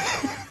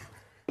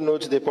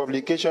 Note the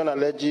publication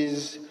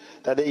alleges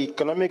that the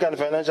Economic and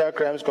Financial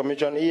Crimes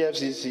Commission,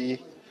 EFCC,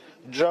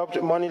 dropped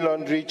money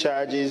laundering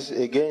charges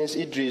against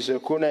Idris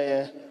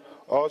Okuneye,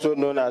 also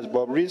known as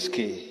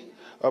Bobrisky,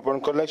 upon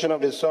collection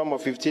of the sum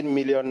of 15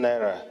 million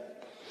naira.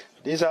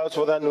 This house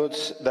further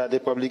notes that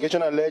the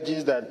publication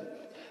alleges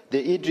that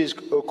the Idris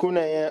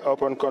Okuneye,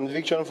 upon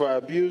conviction for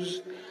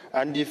abuse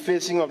and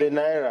defacing of the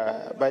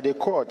naira by the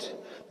court,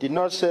 did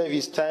not serve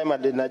his time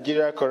at the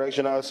Nigeria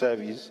Correctional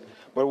Service,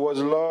 but was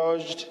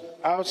lodged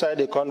outside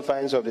the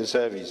confines of the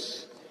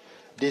service.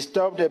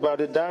 Disturbed about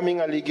the damning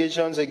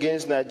allegations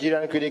against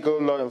Nigerian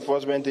critical law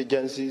enforcement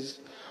agencies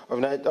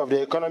of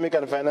the Economic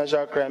and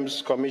Financial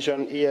Crimes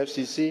Commission,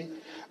 EFCC,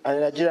 and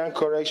the Nigerian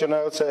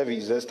Correctional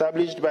Service,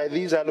 established by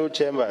these hallowed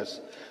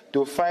chambers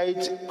to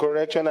fight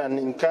correction and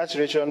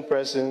incarceration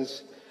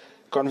persons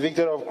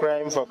convicted of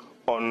crime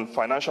on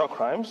financial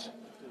crimes.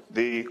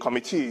 The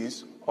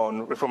committees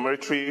on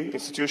reformatory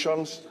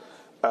institutions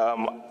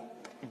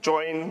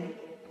join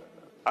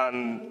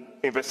and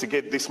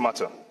investigate this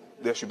matter.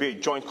 There should be a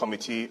joint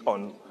committee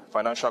on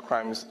financial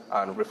crimes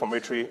and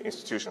reformatory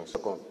institutions.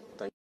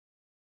 Thank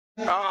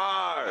you.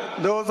 Aye.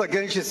 Those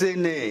against you say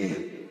nay.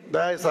 The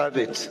ayes have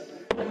it.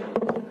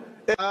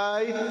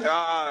 Aye.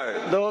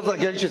 Aye. Those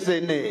against you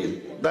say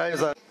nay. The ayes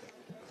have it.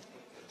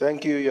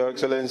 Thank you, Your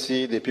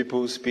Excellency, the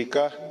People's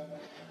Speaker.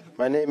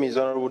 My name is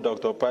Honorable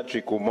Dr.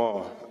 Patrick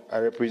Umar. I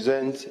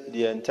represent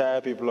the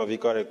entire people of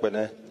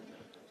Ikorekpene,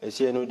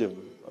 S0N,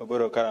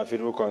 Oborokana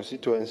Federal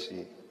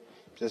Constituency.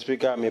 Mr.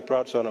 Speaker, I'm a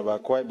proud son of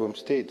Akwa Ibom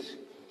State.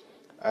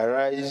 I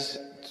rise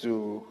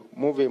to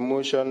move a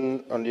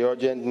motion on the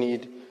urgent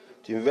need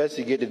to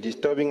investigate the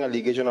disturbing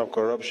allegation of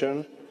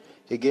corruption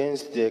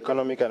against the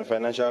Economic and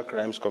Financial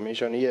Crimes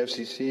Commission,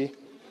 EFCC,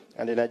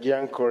 and the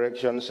Nigerian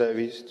Correction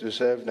Service to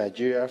save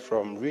Nigeria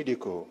from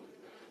ridicule.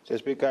 Mr.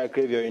 Speaker, I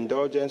crave your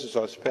indulgence to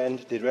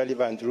suspend the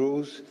relevant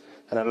rules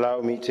and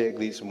allow me to take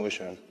this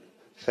motion.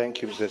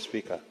 Thank you, Mr.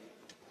 Speaker.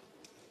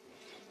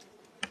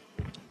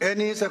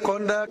 Any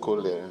seconder?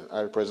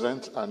 I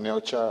represent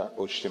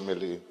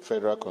TÄ0UßLE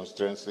Federal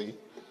Constituency.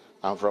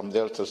 I'm from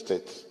Delta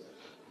State.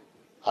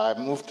 I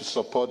move to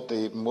support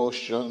the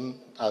motion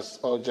as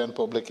urgent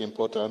public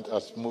importance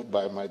as moved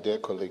by my dear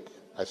colleague.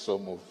 I so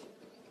move.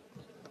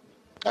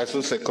 I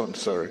so second,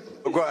 sorry.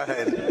 Go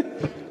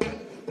ahead.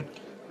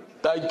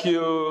 Thank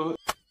you.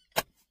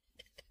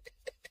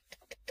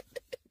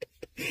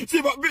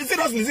 See, but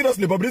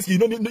seriously, Bobrisky,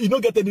 you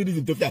don't get any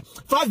reason to fear.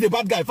 First the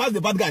bad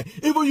guy.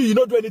 Even you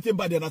don't do anything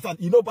bad, you understand?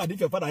 You know bad if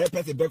your father help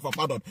person beg for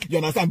pardon, you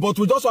understand? But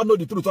we just want to know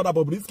the truth about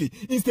Bobrisky.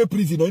 He stay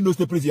prison or he no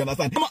stay prison, you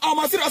understand?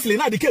 Seriously,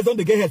 now the case don't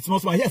get head small.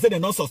 I hear say they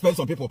not suspend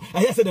some people. I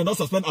hear say they not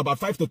suspend about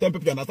 5 to 10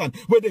 people, you understand?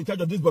 Where they in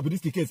charge of this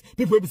Bobrisky case.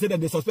 People will be saying that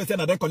they suspend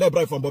and then collect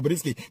bribe from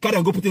Bobrisky. Carry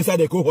and go put inside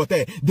the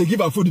hotel. They give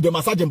her food, they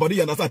massage and body,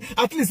 you understand?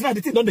 At least now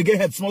the thing don't get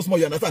head small,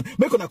 you understand?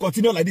 Make on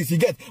continue like this, you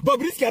get.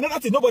 Bobrisky, another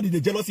thing, nobody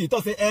the jealousy. It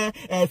say,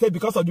 say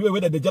because of the way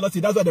that the jealousy,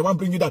 that's why they want to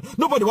bring you down.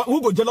 Nobody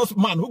who go jealous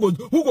man, who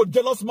go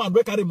jealous man,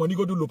 where carry money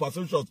go do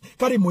liposuctions,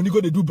 carry money go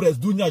they do breast,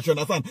 do nyash, you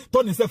understand?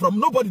 Turn himself from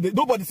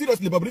nobody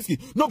seriously, Bobrisky,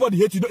 nobody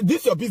hate you.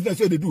 This is your business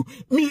where they do.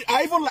 Me,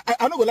 I'm not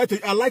gonna lie to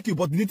you, I like you,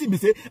 but the thing me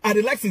say, I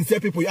like sincere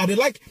people, I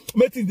like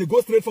making they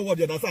go straight forward,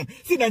 you understand?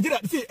 See Nigeria,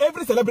 see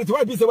every celebrity,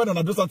 why be say when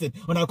I do something,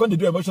 when I come to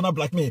do emotional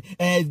blackmail,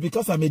 it's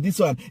because I made this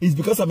one, it's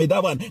because I made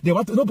that one. They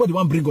want to, nobody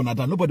want bring on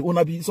that, nobody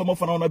wanna be some of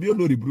wanna be a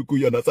lori bruku,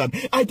 you understand?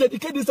 I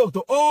dedicate this song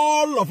to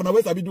all of the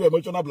ways I be do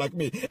emotional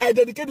blackmail. I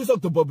dedicate this song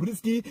to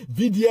Bobrisky,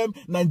 VDM,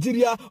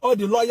 Nigeria, all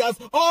the lawyers,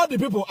 all the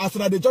people as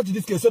they judge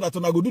this case so that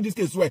when I go do this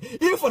case where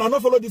if I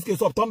not follow this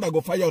case up, thunder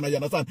go fire on, you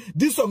understand?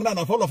 This song now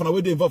I follow from the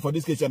way they involved for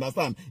this case, you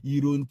understand?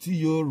 You don't see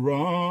you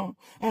wrong,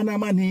 and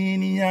I'm an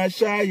inia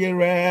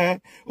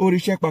shire,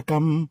 orishek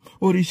bakam,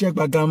 orishek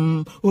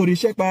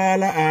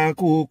bala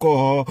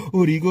akuko,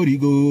 origo,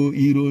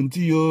 you don't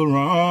see you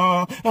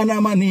wrong, and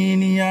I'm an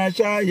inia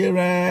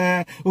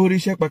shire,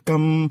 orishek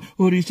bakam,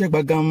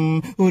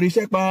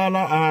 orishek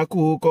bala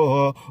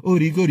akuko,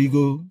 origo.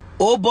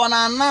 Oh, but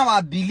now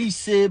I believe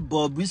say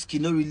Bobrisky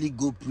no really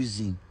go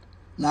prison.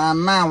 Now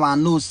I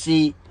know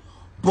say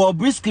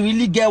Bobrisky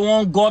really get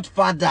one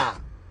godfather.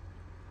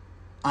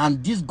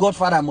 And this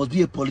godfather must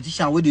be a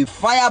politician where they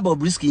fire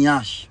Bobrisky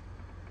yash.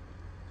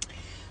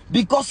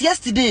 Because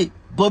yesterday,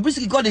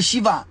 Bobrisky got a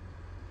shiver.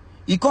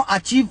 He can't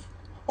achieve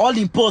all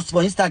in posts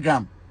for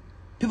Instagram.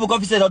 People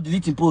can't say not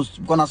deleting posts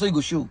because I saw you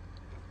go show.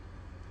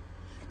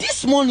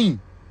 This morning,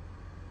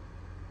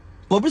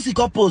 Bobrisky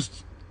got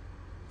post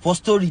for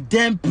story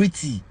damn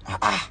pretty.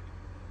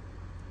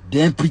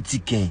 Damn pretty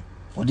care.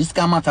 For this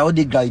kind of matter, how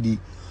they guide it.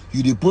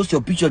 You post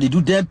your picture, they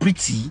do damn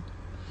pretty.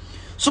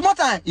 So more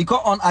time, he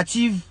can't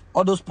unachieve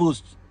all those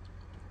posts.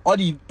 All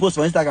the posts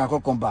for Instagram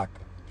can come back.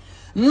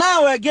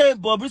 Now again,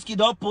 Bobrisky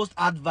don't post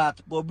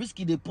advert.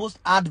 Bobrisky they post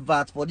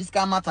advert for this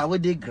kind of matter where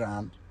they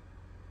grant.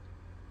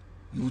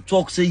 You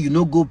talk say you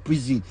no go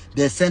prison.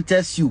 They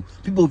sentence you.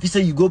 People will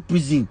say you go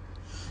prison.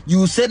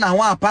 You say now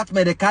one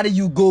apartment they carry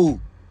you go.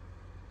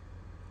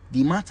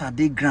 The matter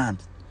they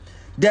grant.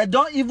 They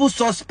don't even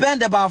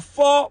suspend about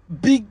 4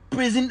 big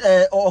prison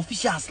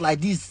officials like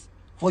this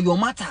for your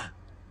matter.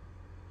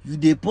 You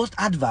they post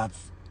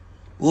adverts.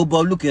 Oh,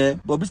 but look,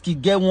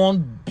 Bobrisky get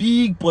one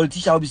big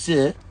politician will be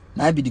say,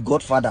 now I be the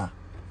godfather.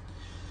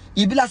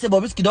 He be like say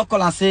Bobrisky don't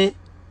call and say,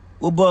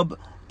 oh Bob,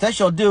 tell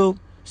your deal.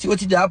 See what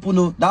they happen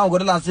no. Now I'm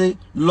gonna say,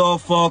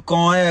 love for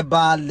con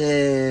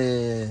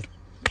ebale.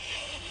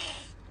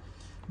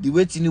 The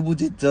way Tinubu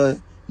did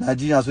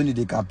Nigerians when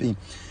they campaign.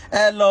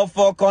 Hello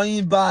for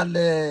con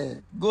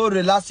bale. Go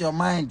relax your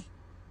mind.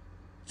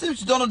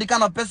 Since you don't know the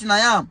kind of person I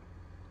am,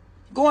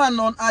 go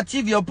and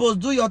achieve your post,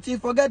 do your thing,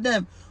 forget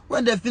them.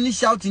 When they finish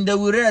shouting, they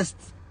will rest.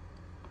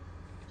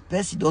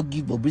 person don't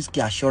give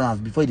Bobrisky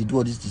assurance before they do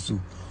all this to so.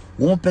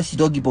 One person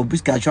don't give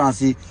Bobrisky assurance,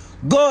 say,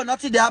 go,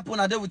 nothing they happen,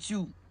 I there with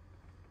you.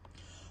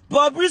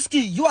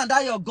 Bobrisky, you and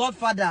that your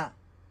godfather,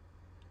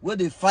 where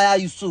they fire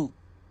you so,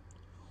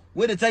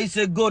 where they tell you,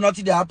 say, go,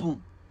 nothing they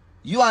happen.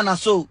 You and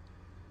so,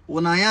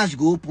 when I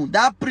go open,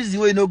 that prison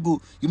where you no go,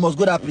 you must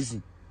go that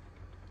prison.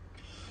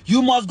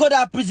 You must go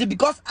that prison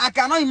because I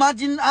cannot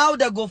imagine how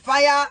they go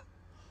fire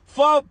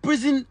 4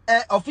 prison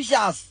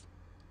officials.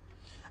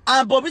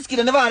 And Bobrisky,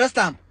 they never arrest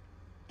them.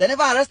 They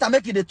never arrest them,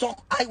 make it they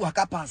talk, I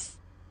waka pass.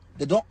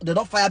 They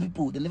don't fire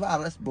people. They never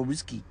arrest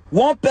Bobrisky.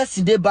 One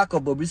person they back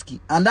of Bobrisky,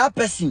 and that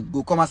person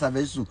go come as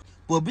very soon.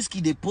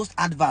 Bobrisky they post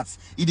adverts.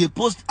 They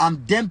post I'm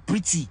damn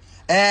pretty.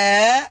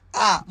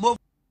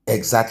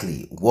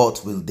 Exactly.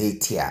 What will they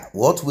tear?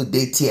 What will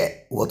they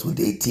tear? What will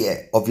they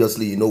tear?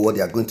 Obviously, you know what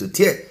they are going to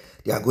tear.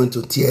 They are going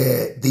to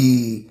tear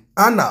the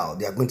anal.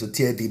 They are going to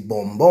tear the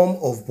bomb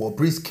of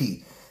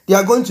Bobrisky. They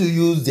are going to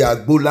use their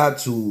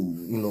gbola to,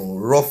 you know,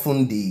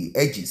 roughen the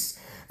edges.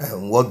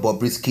 What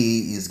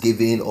Bobrisky is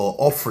giving or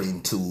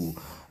offering to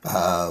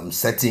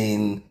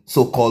certain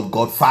so-called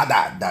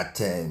godfather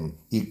that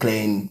he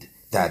claimed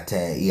that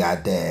he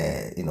had,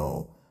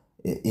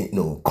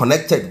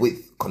 connected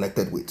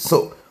with.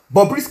 So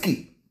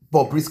Bobrisky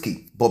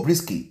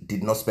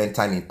did not spend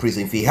time in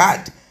prison. If he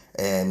had,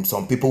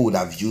 some people would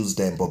have used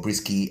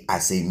Bobrisky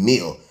as a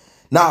meal.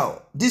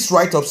 Now, this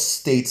write-up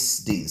states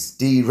this: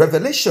 the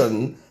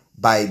revelation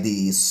by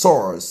the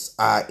source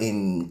are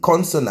in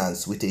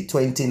consonance with a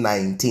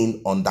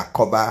 2019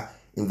 undercover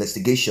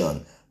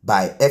investigation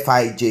by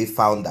FIJ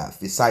founder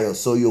Fisayo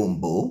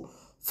Soyombo,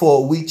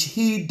 for which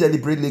he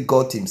deliberately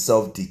got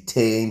himself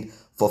detained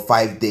for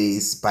 5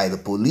 days by the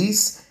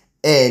police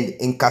and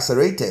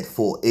incarcerated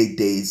for 8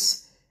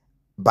 days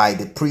by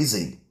the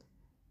prison,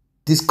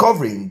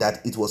 discovering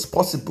that it was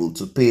possible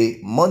to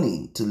pay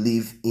money to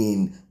live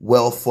in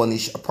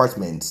well-furnished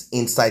apartments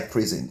inside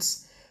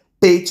prisons,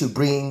 pay to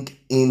bring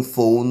in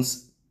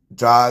phones,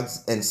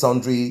 drugs, and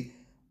sundry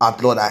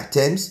outlawed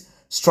items,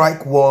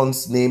 strike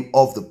one's name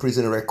off the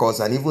prison records,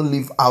 and even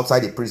live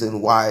outside the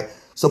prison while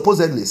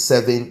supposedly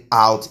serving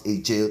out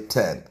a jail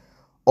term.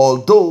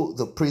 Although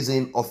the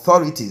prison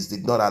authorities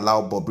did not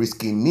allow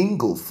Bobrisky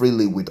mingle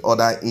freely with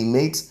other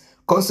inmates,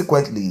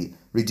 consequently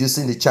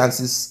reducing the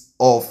chances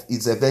of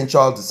its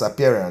eventual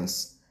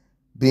disappearance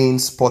being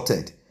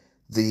spotted,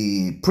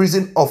 the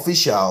prison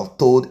official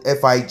told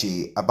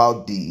FIJ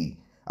about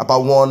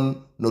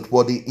one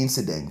noteworthy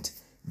incident.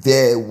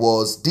 There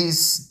was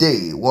this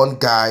day, one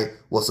guy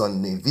was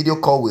on a video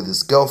call with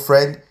his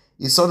girlfriend.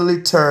 He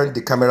suddenly turned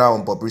the camera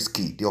on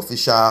Bobrisky, the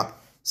official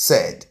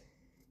said.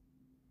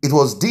 It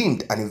was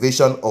deemed an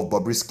invasion of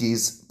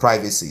Bobrisky's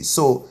privacy.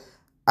 So,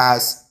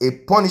 as a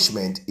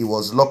punishment, he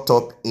was locked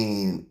up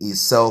in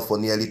his cell for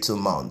nearly 2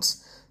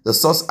 months. The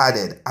source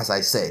added, as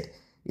I said,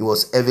 it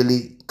was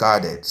heavily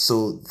guarded,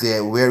 so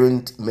there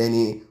weren't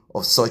many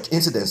of such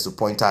incidents to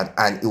point out,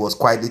 and it was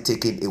quietly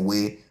taken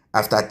away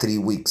after 3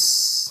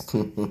 weeks.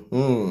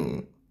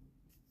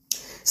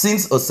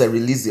 Since UtzLE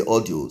released the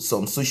audio,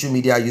 some social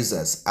media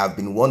users have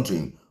been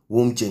wondering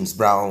whom James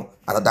Brown,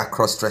 another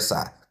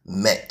cross-dresser,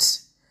 met.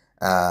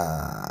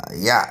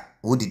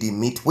 Who did he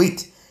meet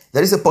with?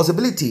 There is a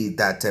possibility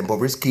that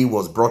Bobrisky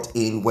was brought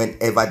in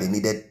whenever they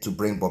needed to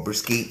bring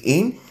Bobrisky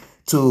in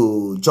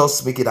to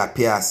just make it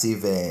appear as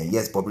if,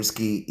 yes,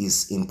 Bobrisky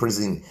is in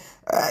prison.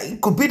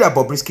 It could be that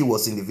Bobrisky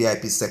was in the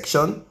VIP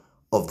section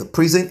of the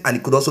prison, and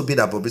it could also be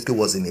that Bobrisky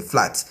was in a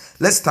flat.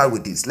 Let's start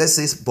with this. Let's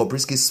say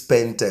Bobrisky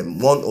spent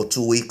 1 or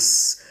 2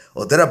 weeks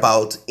or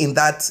thereabout in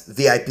that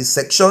VIP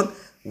section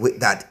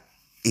that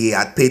he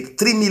had paid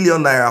 3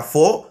 million naira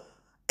for,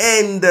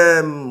 and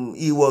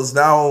he was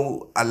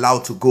now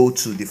allowed to go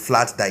to the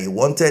flat that he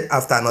wanted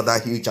after another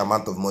huge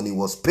amount of money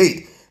was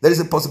paid. There is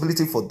a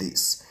possibility for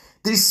this.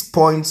 This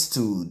points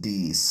to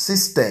the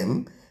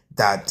system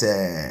that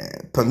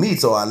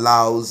permits or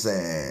allows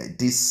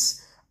this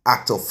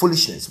act of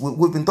foolishness.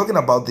 We've been talking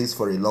about this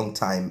for a long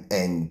time,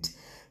 and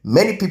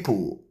many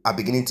people are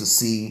beginning to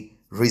see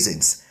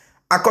reasons.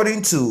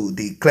 According to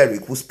the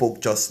cleric who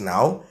spoke just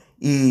now,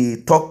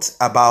 he talked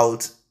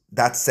about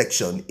that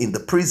section in the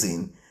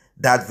prison,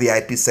 that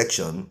VIP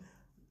section.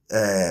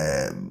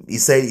 He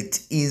said it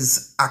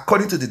is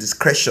according to the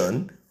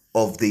discretion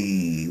of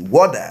the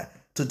warder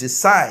to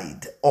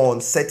decide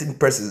on certain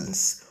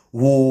persons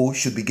who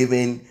should be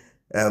given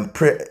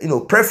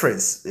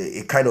preference,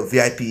 a kind of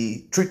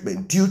VIP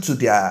treatment due to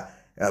their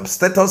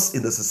status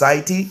in the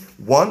society,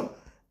 one,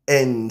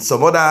 and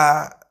some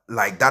other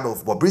like that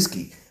of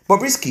Bobrisky.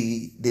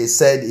 Bobrisky, they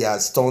said he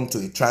has turned to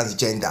a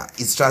transgender.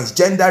 It's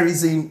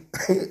transgenderism.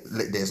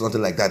 There's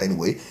nothing like that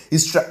anyway.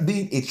 It's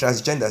being a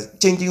transgender,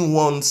 changing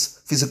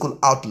one's physical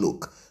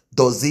outlook.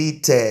 Does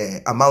it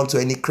amount to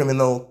any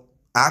criminal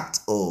act,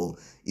 or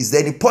is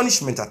there any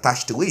punishment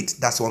attached to it?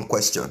 That's one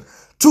question.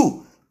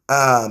 Two,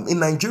 in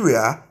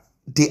Nigeria,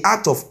 the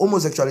act of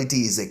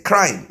homosexuality is a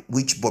crime,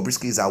 which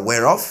Bobrisky is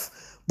aware of.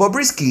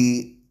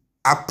 Bobrisky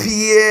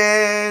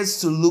appears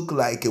to look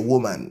like a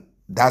woman.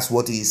 That's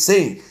what he is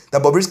saying.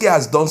 That Bobrisky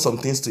has done some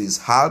things to his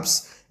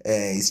herbs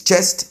his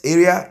chest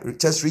area,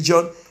 chest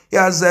region. He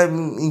has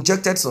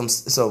injected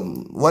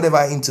some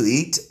whatever into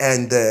it,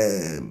 and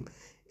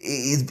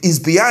his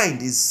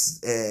behind is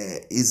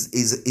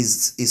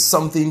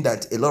something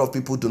that a lot of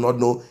people do not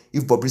know.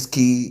 If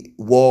Bobrisky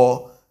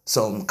wore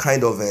some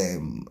kind of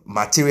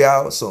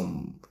material,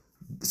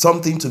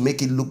 something to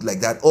make it look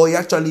like that, or he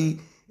actually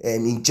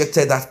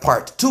injected that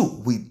part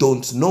too. We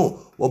don't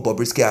know what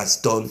Bobrisky has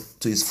done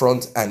to his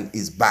front and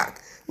his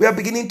back. We are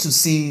beginning to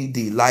see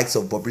the likes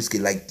of Bobrisky,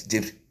 like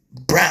James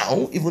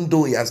Brown, even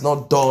though he has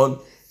not done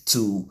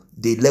to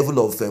the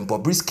level of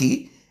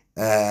Bobrisky.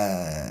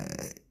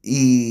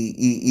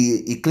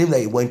 He claimed that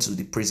he went to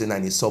the prison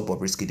and he saw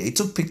Bobrisky there. He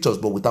took pictures,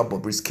 but without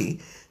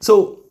Bobrisky.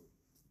 So,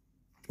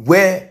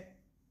 where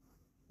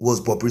was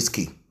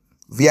Bobrisky?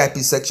 VIP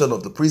section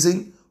of the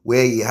prison,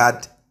 where he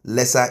had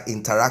lesser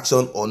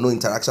interaction or no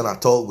interaction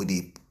at all with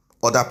the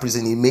other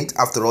prison inmate.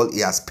 After all, he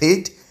has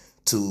paid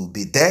to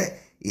be there.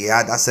 He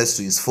had access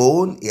to his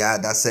phone. He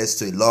had access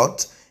to a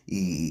lot.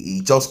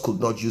 He just could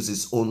not use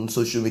his own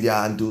social media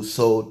handle,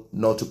 so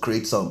not to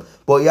create some.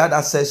 But he had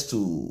access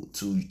to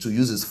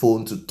use his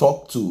phone to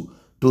talk to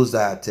those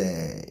that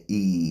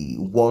he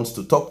wants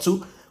to talk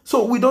to.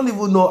 So we don't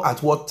even know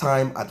at what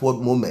time, at what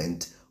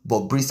moment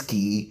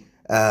Bobrisky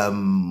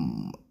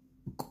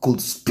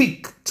could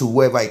speak to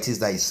whoever it is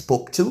that he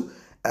spoke to.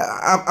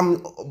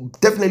 I'm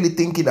definitely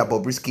thinking that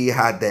Bobrisky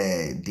had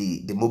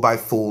the mobile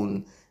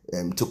phone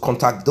to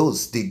contact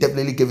those. They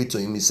definitely gave it to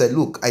him. He said,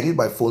 look, I need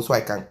my phone so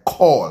I can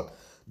call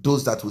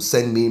those that will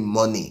send me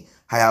money.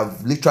 I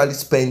have literally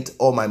spent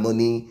all my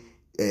money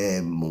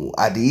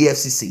at the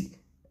EFCC.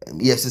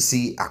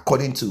 EFCC,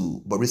 according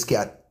to Bobrisky,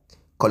 had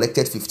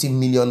collected 15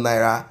 million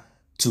naira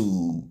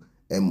to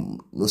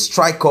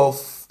strike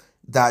off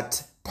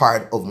that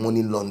part of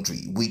money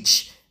laundry,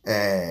 which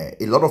a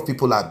lot of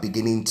people are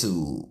beginning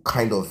to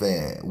kind of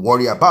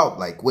worry about.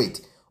 Like,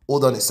 wait,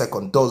 hold on a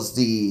second. Does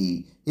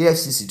the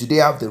EFCC, do they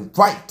have the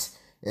right,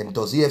 and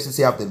does the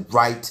EFCC have the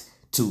right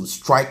to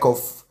strike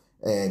off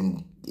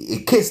a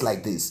case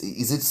like this?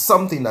 Is it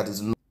something that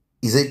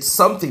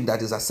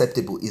is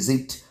acceptable? Is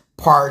it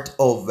part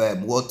of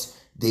what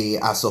they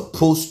are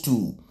supposed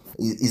to?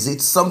 Is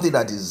it something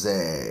that is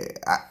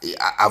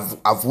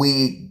have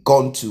we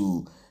gone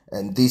to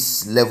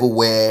this level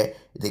where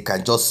they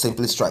can just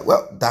simply strike?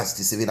 Well, that's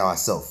deceiving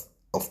ourselves.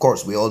 Of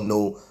course, we all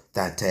know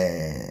that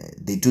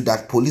they do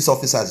that. Police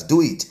officers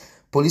do it.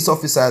 Police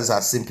officers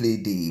are simply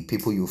the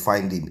people you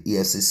find in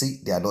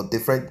EFCC. They are not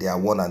different. They are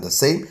one and the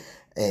same.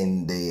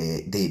 And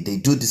they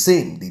do the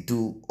same. They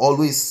do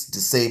always the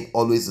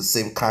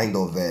same kind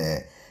of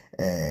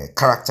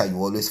character you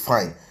always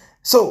find.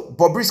 So,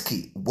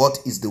 Bobrisky, what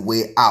is the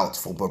way out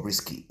for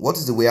Bobrisky? What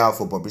is the way out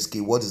for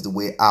Bobrisky? What is the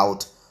way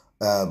out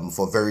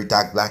for Very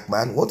Dark Black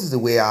Man? What is the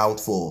way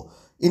out for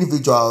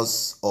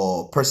individuals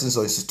or persons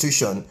or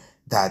institutions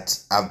that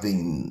have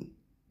been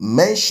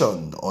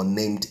mentioned or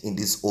named in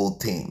this whole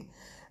thing?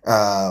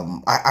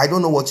 I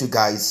don't know what you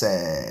guys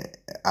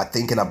are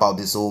thinking about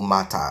this whole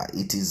matter.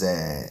 It is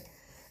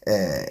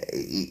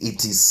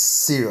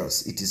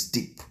serious. It is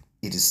deep.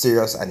 It is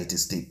serious and it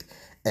is deep.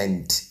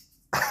 And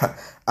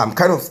I'm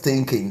kind of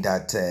thinking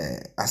that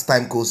as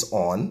time goes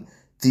on,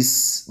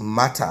 this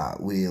matter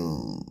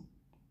will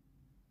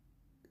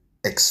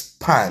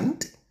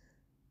expand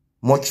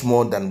much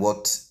more than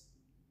what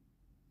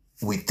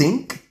we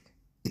think.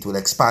 It will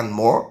expand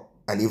more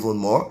and even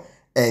more,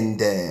 and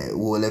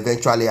will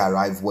eventually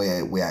arrive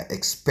where we are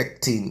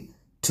expecting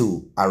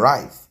to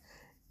arrive.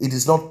 It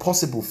is not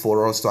possible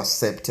for us to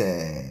accept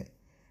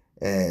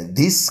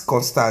this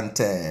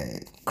constant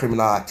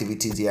criminal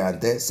activities here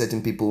and there.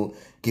 Certain people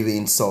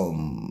giving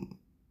some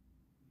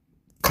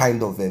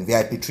kind of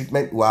VIP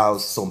treatment, while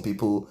some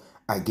people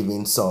are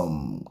giving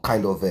some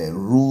kind of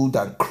rude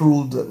and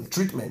crude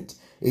treatment.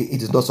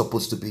 It is not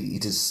supposed to be.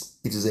 It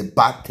is a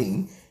bad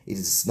thing. It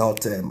is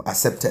not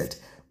accepted.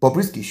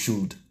 Bobrisky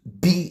should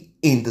be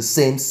in the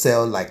same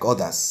cell like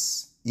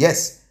others.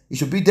 Yes, he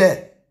should be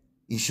there.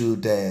 He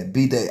should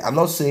be there. I'm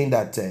not saying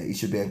that he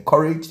should be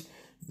encouraged.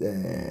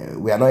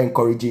 We are not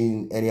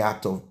encouraging any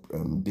act of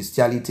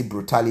bestiality,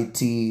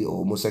 brutality, or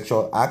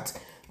homosexual act.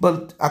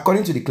 But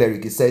according to the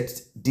cleric, he said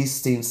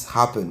these things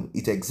happen.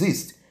 It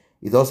exists.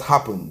 It does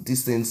happen.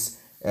 These things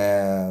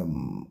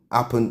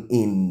happen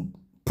in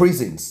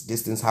prisons.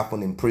 These things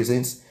happen in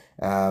prisons.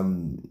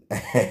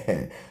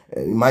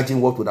 Imagine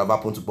what would have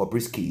happened to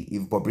Bobrisky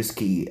if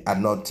Bobrisky had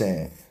not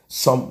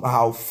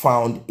somehow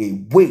found a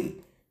way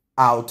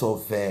out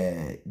of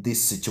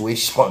this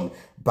situation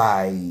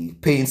by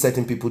paying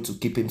certain people to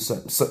keep him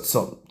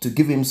to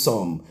give him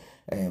some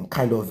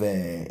kind of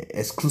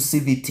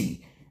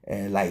exclusivity,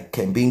 like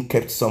being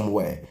kept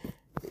somewhere.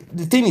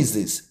 The thing is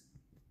this: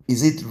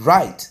 is it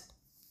right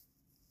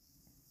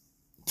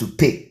to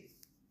pay?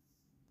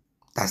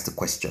 That's the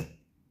question.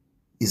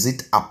 Is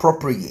it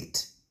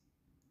appropriate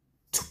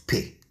to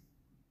pay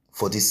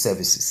for these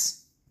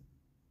services?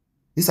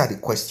 These are the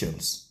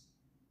questions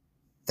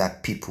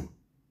that people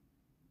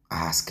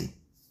are asking.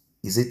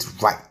 Is it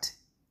right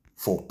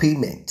for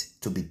payment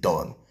to be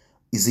done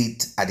is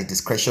it at the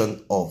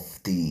discretion of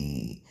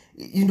the,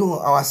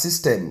 our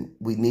system?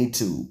 We need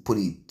to put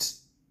it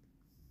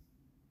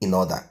in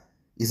order.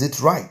 Is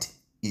it right?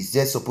 Is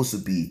there supposed to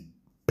be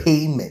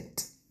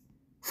payment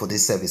for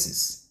these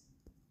services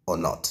or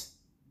not?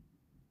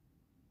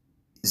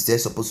 Is there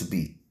supposed to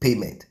be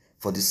payment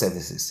for these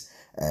services?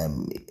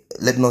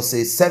 Let not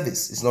say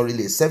service. It's not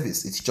really a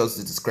service. It's just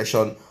the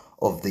discretion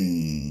of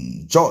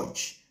the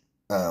judge,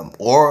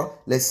 or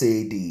let's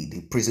say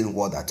the prison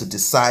warder to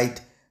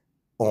decide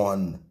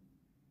on.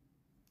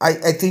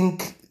 I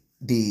think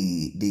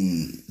the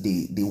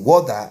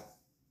warder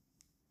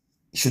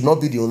should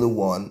not be the only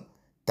one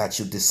that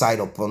should decide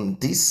upon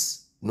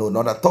this. No,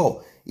 not at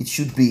all. It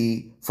should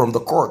be from the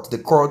court. The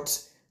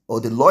court or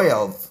the lawyer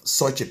of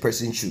such a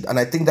person should. And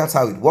I think that's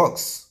how it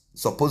works.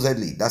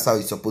 Supposedly, that's how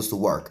it's supposed to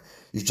work.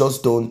 You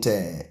just don't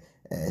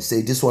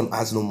say this one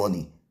has no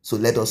money, so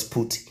let us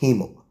put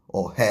him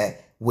or her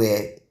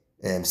where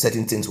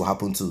certain things will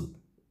happen to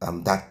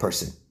that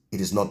person. It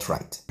is not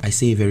right. I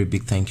say a very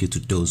big thank you to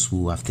those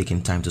who have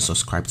taken time to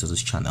subscribe to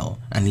this channel.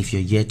 And if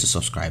you're yet to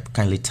subscribe,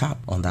 kindly tap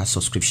on that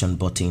subscription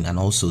button and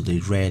also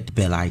the red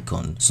bell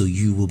icon so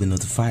you will be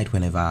notified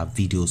whenever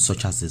videos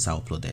such as this are uploaded.